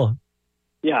 Oh, cool.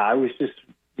 Yeah, I was just,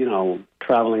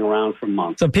 traveling around for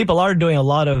months. So people are doing a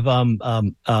lot of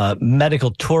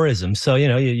medical tourism. So,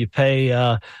 you pay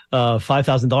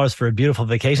 $5,000 for a beautiful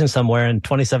vacation somewhere and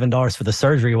 $27 for the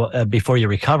surgery before you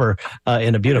recover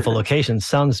in a beautiful location.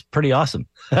 Sounds pretty awesome.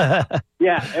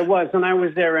 Yeah, it was. And I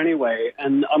was there anyway.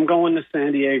 And I'm going to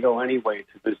San Diego anyway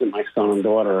to visit my son and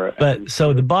daughter. But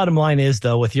so the bottom line is,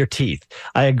 though, with your teeth,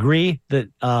 I agree that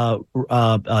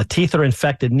teeth are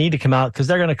infected, need to come out because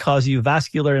they're going to cause you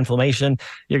vascular inflammation.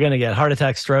 You're going to get heart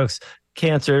attacks, strokes,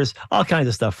 cancers, all kinds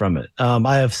of stuff from it.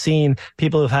 I have seen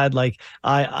people who've had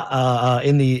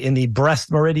in the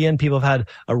breast meridian, people have had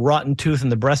a rotten tooth in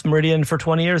the breast meridian for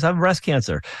 20 years, have breast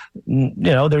cancer.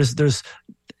 There's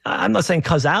I'm not saying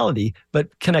causality,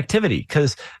 but connectivity,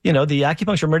 because, the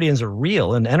acupuncture meridians are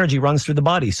real and energy runs through the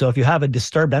body. So if you have a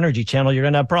disturbed energy channel, you're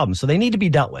going to have problems. So they need to be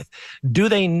dealt with. Do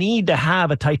they need to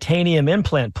have a titanium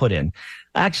implant put in?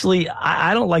 Actually,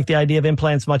 I don't like the idea of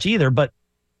implants much either, but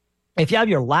if you have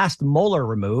your last molar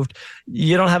removed,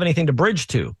 you don't have anything to bridge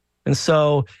to. And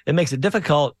so it makes it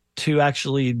difficult to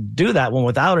actually do that one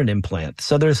without an implant.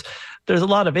 So there's a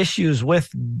lot of issues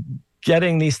with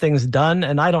getting these things done,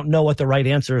 and I don't know what the right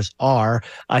answers are.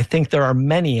 I think there are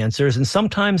many answers, and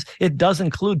sometimes it does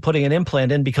include putting an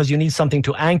implant in because you need something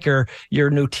to anchor your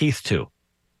new teeth to.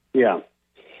 Yeah.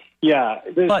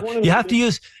 But you have to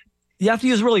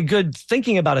use really good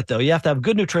thinking about it, though. You have to have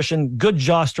good nutrition, good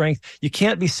jaw strength. You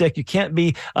can't be sick. You can't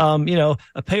be,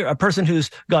 a person who's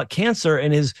got cancer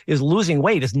and is losing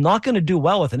weight is not going to do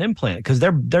well with an implant because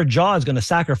their jaw is going to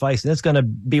sacrifice, and it's going to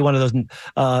be one of those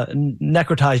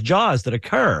necrotized jaws that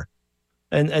occur.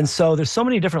 And so there's so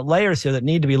many different layers here that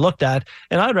need to be looked at.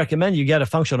 And I would recommend you get a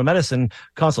functional medicine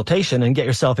consultation and get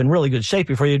yourself in really good shape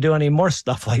before you do any more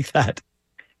stuff like that.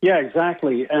 Yeah,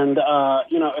 exactly. And,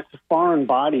 it's a foreign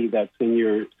body that's in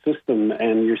your system,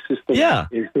 and your system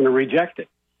is going to reject it.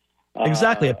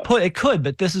 Exactly. It could,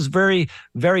 but this is very,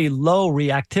 very low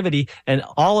reactivity. And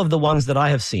all of the ones that I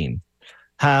have seen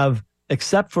have,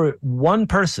 except for one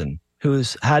person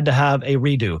who's had to have a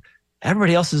redo,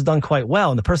 everybody else has done quite well.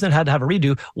 And the person that had to have a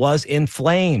redo was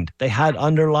inflamed. They had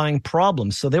underlying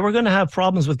problems. So they were going to have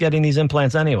problems with getting these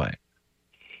implants anyway.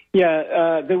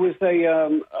 Yeah, there was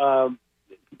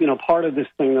part of this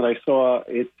thing that I saw,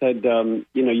 it said,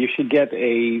 you should get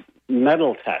a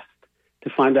metal test to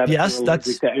find out if you're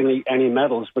allergic to any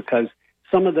metals, because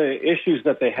some of the issues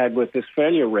that they had with this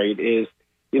failure rate is,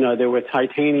 there were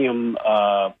titanium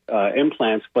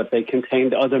implants, but they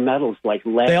contained other metals like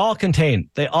lead. They all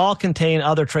contain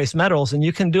other trace metals, and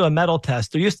you can do a metal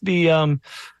test. There used to be,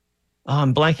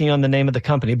 I'm blanking on the name of the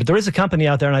company, but there is a company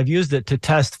out there, and I've used it to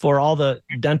test for all the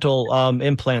dental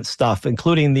implant stuff,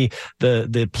 including the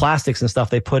plastics and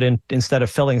stuff they put in instead of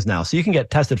fillings now. So you can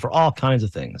get tested for all kinds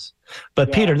of things.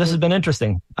 But Peter, this has been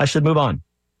interesting. I should move on.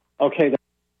 Okay.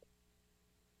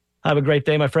 Have a great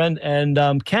day, my friend.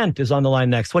 And Kent is on the line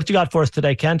next. What you got for us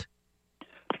today, Kent?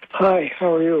 Hi,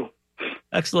 how are you?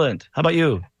 Excellent. How about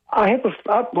you? I'm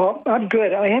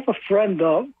good. I have a friend,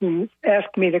 who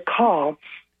asked me to call.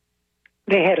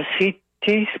 They had a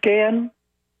CT scan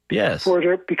for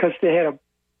her because they had a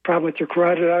problem with their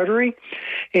carotid artery.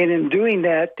 And in doing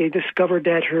that, they discovered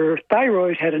that her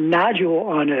thyroid had a nodule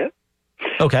on it.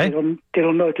 Okay. They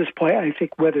don't know at this point, I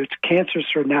think, whether it's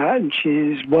cancerous or not. And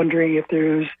she's wondering if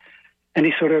there's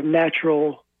any sort of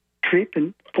natural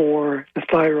treatment for the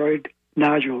thyroid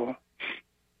nodule.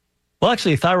 Well,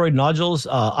 actually, thyroid nodules,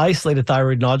 isolated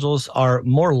thyroid nodules, are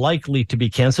more likely to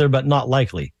be cancer, but not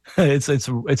likely.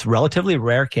 It's relatively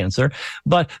rare cancer,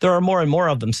 but there are more and more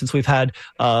of them since we've had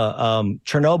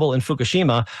Chernobyl and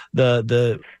Fukushima.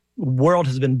 The world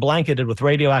has been blanketed with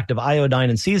radioactive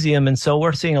iodine and cesium, and so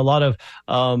we're seeing a lot of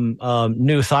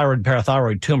new thyroid and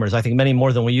parathyroid tumors. I think many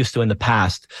more than we used to in the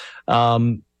past.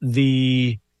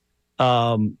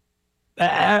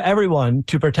 Everyone,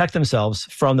 to protect themselves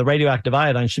from the radioactive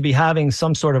iodine, should be having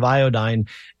some sort of iodine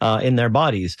in their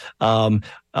bodies.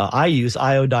 I use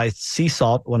iodized sea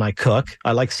salt when I cook.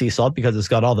 I like sea salt because it's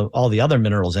got all the other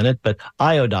minerals in it, but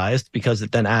iodized because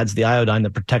it then adds the iodine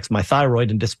that protects my thyroid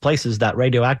and displaces that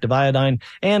radioactive iodine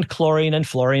and chlorine and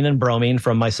fluorine and bromine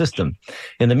from my system.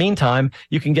 In the meantime,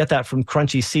 you can get that from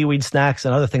crunchy seaweed snacks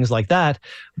and other things like that,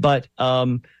 but a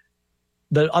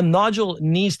nodule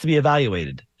needs to be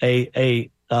evaluated. A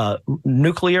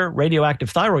nuclear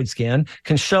radioactive thyroid scan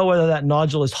can show whether that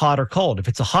nodule is hot or cold. If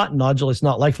it's a hot nodule, it's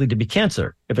not likely to be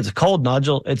cancer. If it's a cold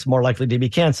nodule, it's more likely to be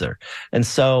cancer. And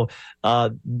so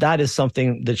that is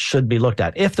something that should be looked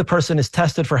at. If the person is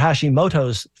tested for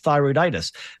Hashimoto's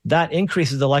thyroiditis, that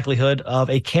increases the likelihood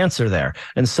of a cancer there.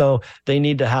 And so they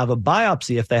need to have a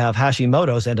biopsy if they have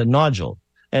Hashimoto's and a nodule.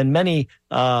 And many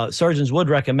surgeons would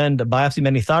recommend a biopsy.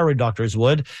 Many thyroid doctors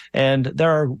would. And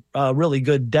there are really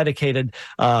good, dedicated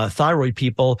thyroid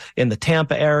people in the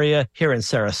Tampa area, here in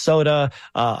Sarasota.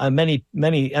 And many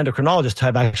endocrinologists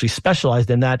have actually specialized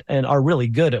in that and are really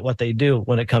good at what they do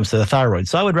when it comes to the thyroid.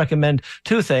 So I would recommend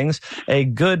two things: a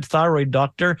good thyroid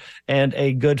doctor and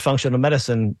a good functional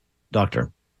medicine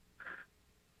doctor.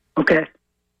 Okay.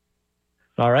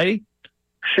 All righty?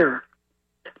 Sure.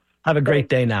 Have a great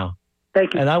day now.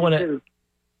 Thank you. And I want to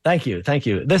thank you.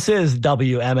 This is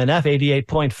WMNF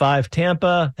 88.5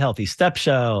 Tampa Healthy Step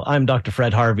Show. I'm Dr.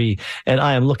 Fred Harvey, and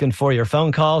I am looking for your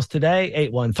phone calls today,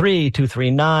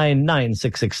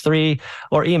 813-239-9663,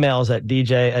 or emails at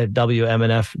dj@wmnf.org.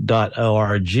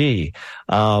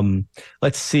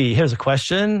 Let's see. Here's a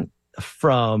question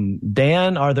from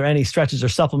Dan. Are there any stretches or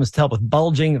supplements to help with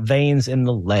bulging veins in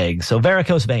the leg? So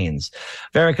varicose veins.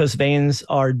 Varicose veins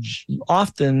are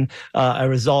often a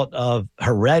result of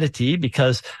heredity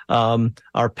because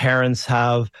our parents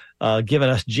have given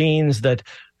us genes that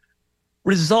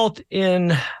result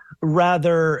in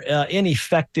rather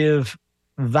ineffective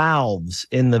valves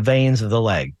in the veins of the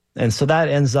leg. And so that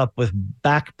ends up with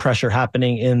back pressure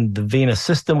happening in the venous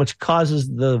system, which causes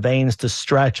the veins to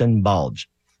stretch and bulge.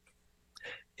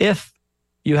 If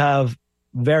you have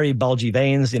very bulgy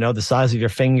veins, the size of your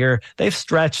finger, they've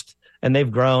stretched and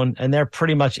they've grown and they're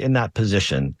pretty much in that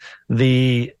position.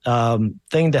 The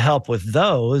thing to help with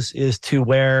those is to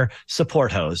wear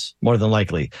support hose, more than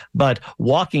likely. But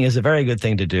walking is a very good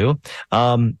thing to do.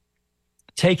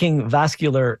 Taking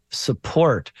vascular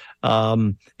support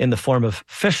in the form of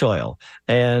fish oil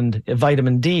and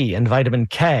vitamin D and vitamin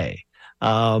K,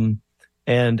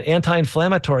 and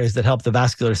anti-inflammatories that help the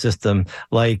vascular system,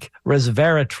 like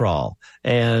resveratrol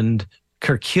and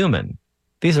curcumin.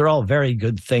 These are all very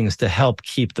good things to help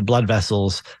keep the blood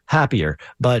vessels happier.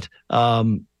 But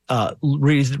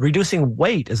reducing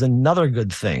weight is another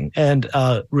good thing, and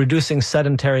reducing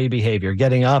sedentary behavior,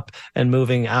 getting up and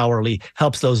moving hourly,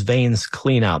 helps those veins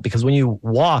clean out, because when you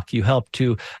walk, you help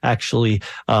to actually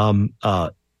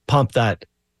pump that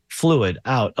fluid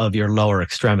out of your lower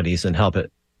extremities and help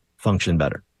it function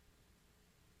better.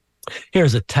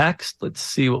 Here's a text. Let's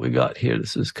see what we got here.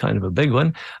 This is kind of a big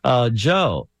one.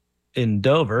 Joe in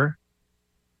Dover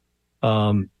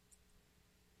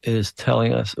is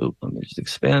telling us, let me just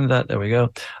expand that. There we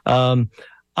go.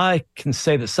 I can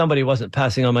say that somebody wasn't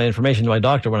passing on my information to my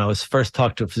doctor when I was first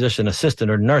talked to a physician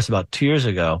assistant or nurse about 2 years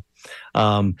ago.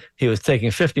 He was taking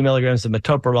 50 milligrams of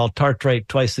metoprolol tartrate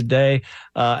twice a day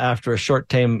after a short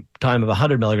time of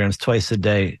 100 milligrams twice a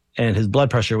day, and his blood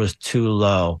pressure was too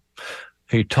low.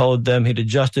 He told them he'd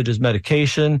adjusted his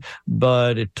medication,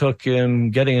 but it took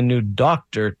him getting a new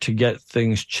doctor to get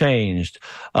things changed.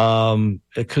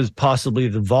 Because possibly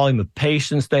the volume of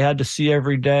patients they had to see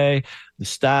every day. The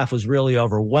staff was really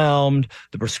overwhelmed.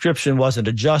 The prescription wasn't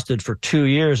adjusted for 2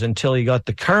 years until he got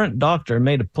the current doctor and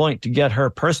made a point to get her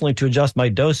personally to adjust my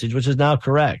dosage, which is now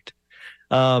correct.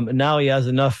 Now he has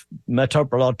enough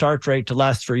metoprolol tartrate to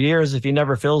last for years if he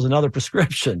never fills another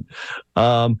prescription.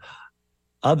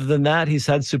 Other than that, he's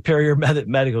had superior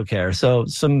medical care. So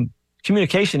some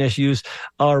communication issues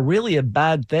are really a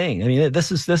bad thing. I mean,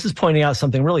 this is pointing out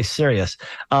something really serious.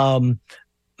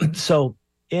 So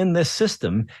in this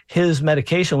system, his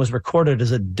medication was recorded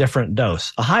as a different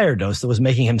dose, a higher dose that was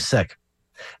making him sick.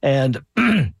 And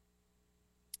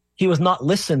he was not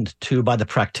listened to by the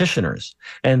practitioners.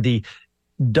 And the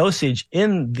dosage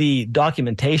in the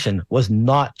documentation was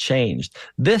not changed.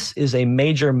 This is a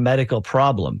major medical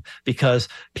problem because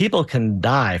people can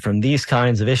die from these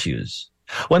kinds of issues.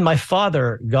 When my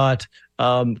father got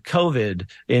COVID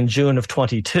in June of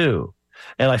 22,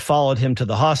 and I followed him to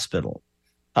the hospital,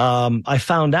 I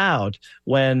found out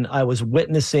when I was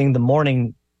witnessing the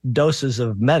morning doses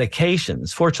of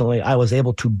medications. Fortunately, I was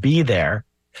able to be there.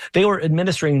 They were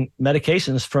administering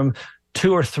medications from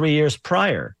 2 or 3 years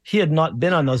prior. He had not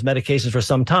been on those medications for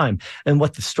some time. And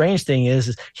what the strange thing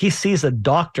is he sees a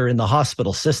doctor in the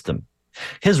hospital system.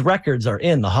 His records are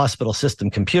in the hospital system,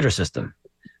 computer system.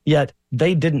 Yet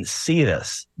they didn't see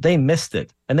this. They missed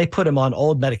it. And they put him on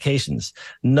old medications.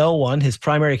 No one, his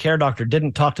primary care doctor,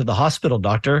 didn't talk to the hospital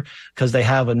doctor because they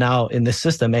have now in this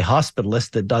system a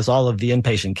hospitalist that does all of the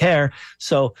inpatient care.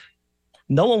 So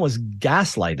no one was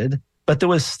gaslighted. But there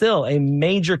was still a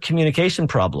major communication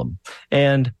problem.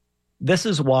 And this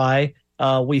is why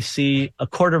we see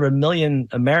 250,000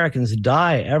 Americans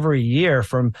die every year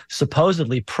from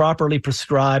supposedly properly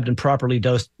prescribed and properly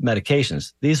dosed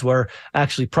medications. These were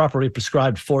actually properly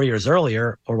prescribed 4 years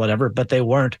earlier or whatever, but they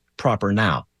weren't proper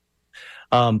now.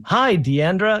 Hi,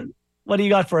 Deandra. What do you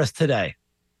got for us today?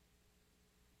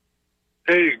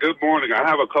 Hey, good morning. I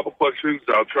have a couple questions.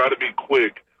 I'll try to be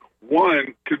quick.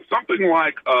 One, could something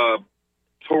like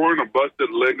torn or busted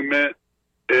ligament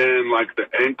in like the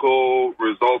ankle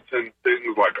result in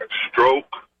things like a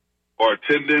stroke or a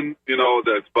tendon,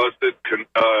 that's busted? Can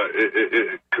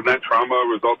that trauma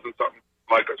result in something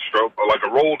like a stroke or like a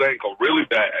rolled ankle really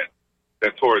bad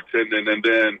that tore a tendon? And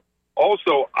then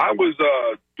also I was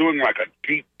doing like a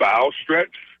deep bow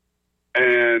stretch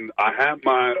and I had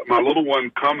my little one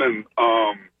coming.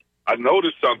 I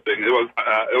noticed something. It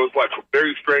was like a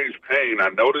very strange pain. I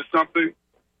noticed something.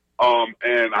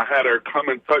 And I had her come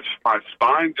and touch my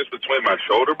spine just between my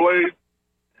shoulder blades,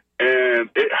 and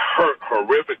it hurt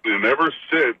horrifically. And ever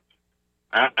since,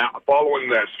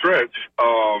 following that stretch,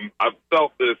 I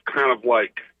felt this kind of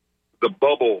like the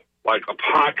bubble, like a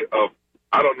pocket of,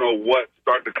 I don't know what,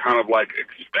 start to kind of like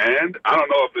expand. I don't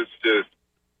know if it's just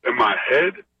in my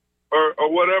head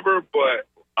or whatever, but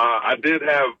I did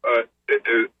have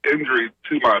an injury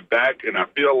to my back, and I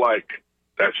feel like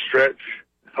that stretch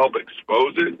helped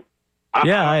expose it.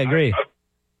 I agree.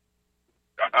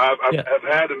 I've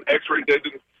had an x-ray that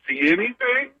didn't see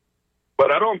anything,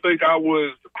 but I don't think I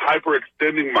was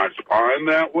hyperextending my spine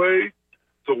that way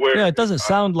to where. Yeah, it doesn't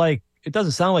sound like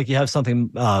you have something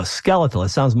skeletal. It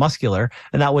sounds muscular,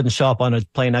 and that wouldn't show up on a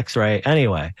plain X-ray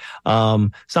anyway.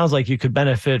 Sounds like you could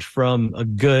benefit from a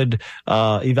good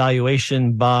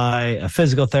evaluation by a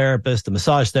physical therapist, a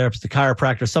massage therapist, a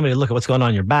chiropractor, somebody to look at what's going on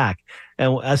in your back.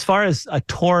 And as far as a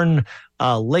torn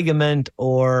ligament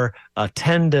or a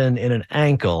tendon in an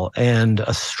ankle and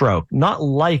a stroke, not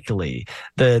likely.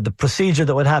 The procedure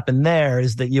that would happen there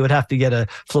is that you would have to get a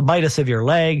phlebitis of your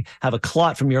leg, have a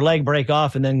clot from your leg break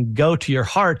off, and then go to your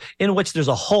heart, in which there's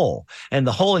a hole. And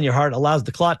the hole in your heart allows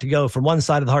the clot to go from one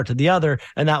side of the heart to the other,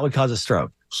 and that would cause a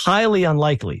stroke. Highly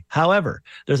unlikely. However,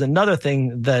 there's another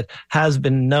thing that has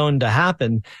been known to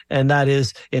happen, and that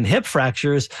is in hip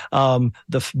fractures,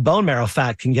 the bone marrow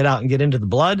fat can get out and get into the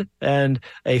blood, and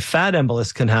a fat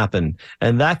embolus can happen.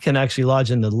 And that can actually lodge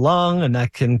in the lung, and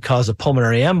that can cause a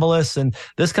pulmonary embolus. And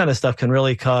this kind of stuff can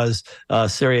really cause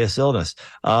serious illness,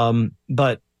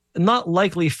 but not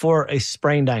likely for a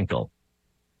sprained ankle.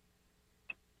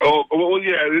 Oh, well,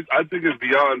 yeah, I think it's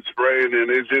beyond spraying,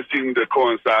 and it just seemed to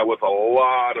coincide with a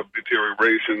lot of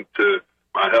deterioration to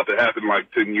my health. It happened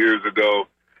like 10 years ago,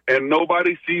 and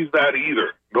nobody sees that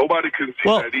either. Nobody can see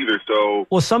that either. So,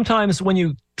 well, sometimes when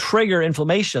you trigger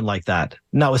inflammation like that,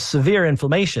 now with severe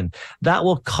inflammation, that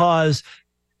will cause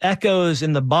echoes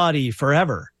in the body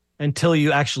forever until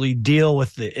you actually deal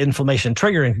with the inflammation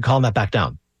triggering and calm that back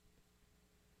down.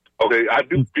 Okay, I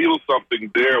do feel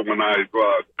something there when I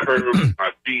curve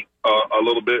my feet a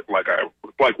little bit,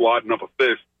 it's like wadding up a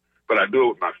fist, but I do it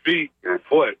with my feet and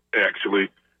foot,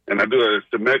 actually, and I do a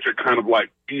symmetric kind of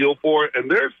like feel for it, and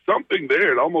there's something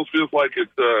there. It almost feels like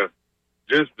it's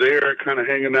just there, kind of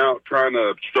hanging out, trying to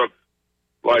obstruct,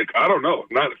 I don't know,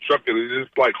 not obstructing, it's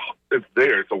just like it's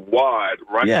there. It's a wad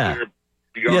right there.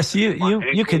 Yes,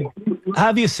 you could.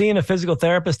 Have you seen a physical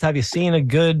therapist? Have you seen a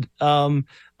good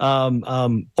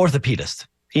orthopedist?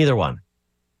 Either one.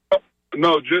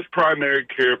 No, just primary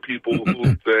care people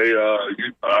who say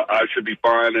I should be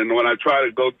fine. And when I try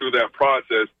to go through that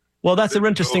process. Well, that's an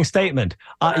interesting statement.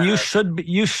 You should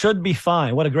be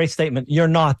fine. What a great statement. You're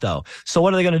not, though. So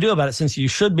what are they going to do about it? Since you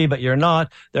should be, but you're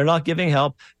not, they're not giving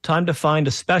help. Time to find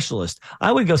a specialist.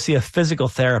 I would go see a physical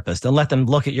therapist and let them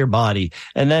look at your body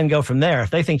and then go from there. If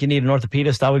they think you need an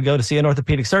orthopedist, I would go to see an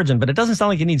orthopedic surgeon, but it doesn't sound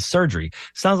like you need surgery. It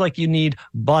sounds like you need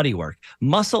body work.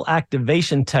 Muscle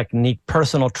activation technique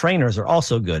personal trainers are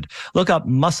also good. Look up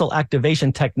muscle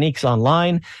activation techniques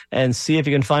online and see if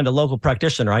you can find a local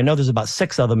practitioner. I know there's about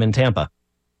 6 of them in Tampa.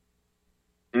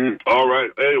 All right.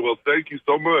 Hey, well, thank you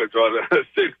so much.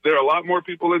 6. There are a lot more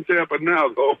people in Tampa now,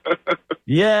 though.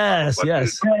 Yes. I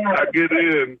get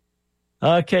in.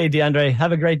 Okay, DeAndre,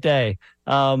 have a great day.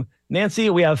 Nancy,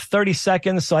 we have 30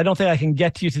 seconds, so I don't think I can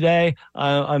get to you today.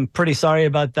 I'm pretty sorry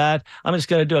about that. I'm just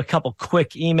going to do a couple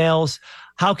quick emails.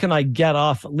 How can I get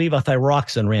off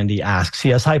levothyroxine, Randy asks. He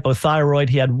has hypothyroid.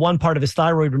 He had one part of his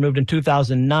thyroid removed in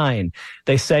 2009.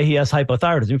 They say he has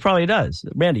hypothyroidism. He probably does.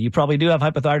 Randy, you probably do have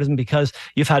hypothyroidism because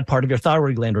you've had part of your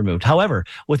thyroid gland removed. However,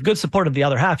 with good support of the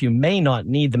other half, you may not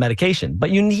need the medication,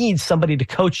 but you need somebody to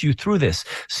coach you through this.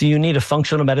 So you need a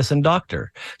functional medicine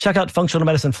doctor. Check out Functional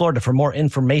Medicine Florida for more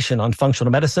information on functional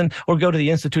medicine, or go to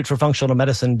the Institute for Functional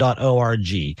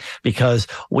Medicine.org, because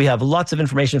we have lots of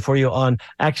information for you on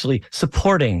actually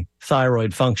supporting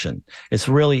thyroid function. It's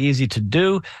really easy to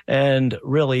do and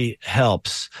really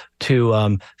helps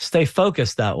to stay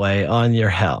focused that way on your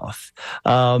health.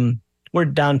 We're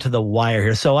down to the wire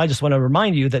here. So I just want to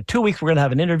remind you that 2 weeks, we're going to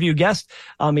have an interview guest,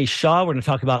 Amish Shah. We're going to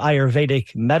talk about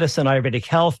Ayurvedic medicine, Ayurvedic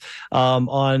health,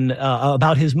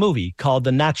 about his movie called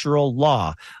The Natural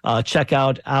Law. Check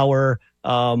out our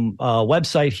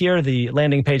website here, the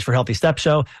landing page for Healthy Step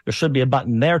Show. There should be a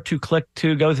button there to click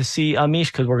to go to see Amish,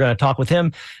 because we're going to talk with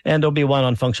him, and there'll be one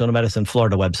on Functional Medicine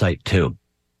Florida website too.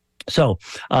 So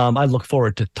I look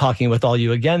forward to talking with all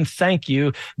you again. Thank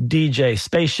you, DJ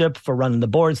Spaceship, for running the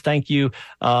boards. Thank you,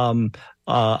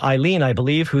 Eileen, I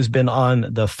believe, who's been on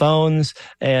the phones.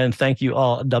 And thank you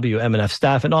all WMNF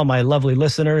staff and all my lovely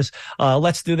listeners.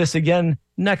 Let's do this again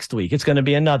next week. It's going to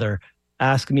be another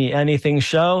Ask Me Anything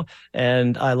show,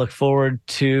 and I look forward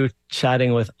to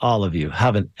chatting with all of you.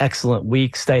 Have an excellent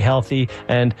week. Stay healthy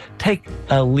and take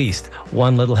at least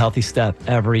one little healthy step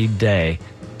every day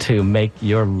to make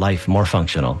your life more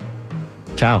functional.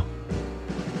 Ciao.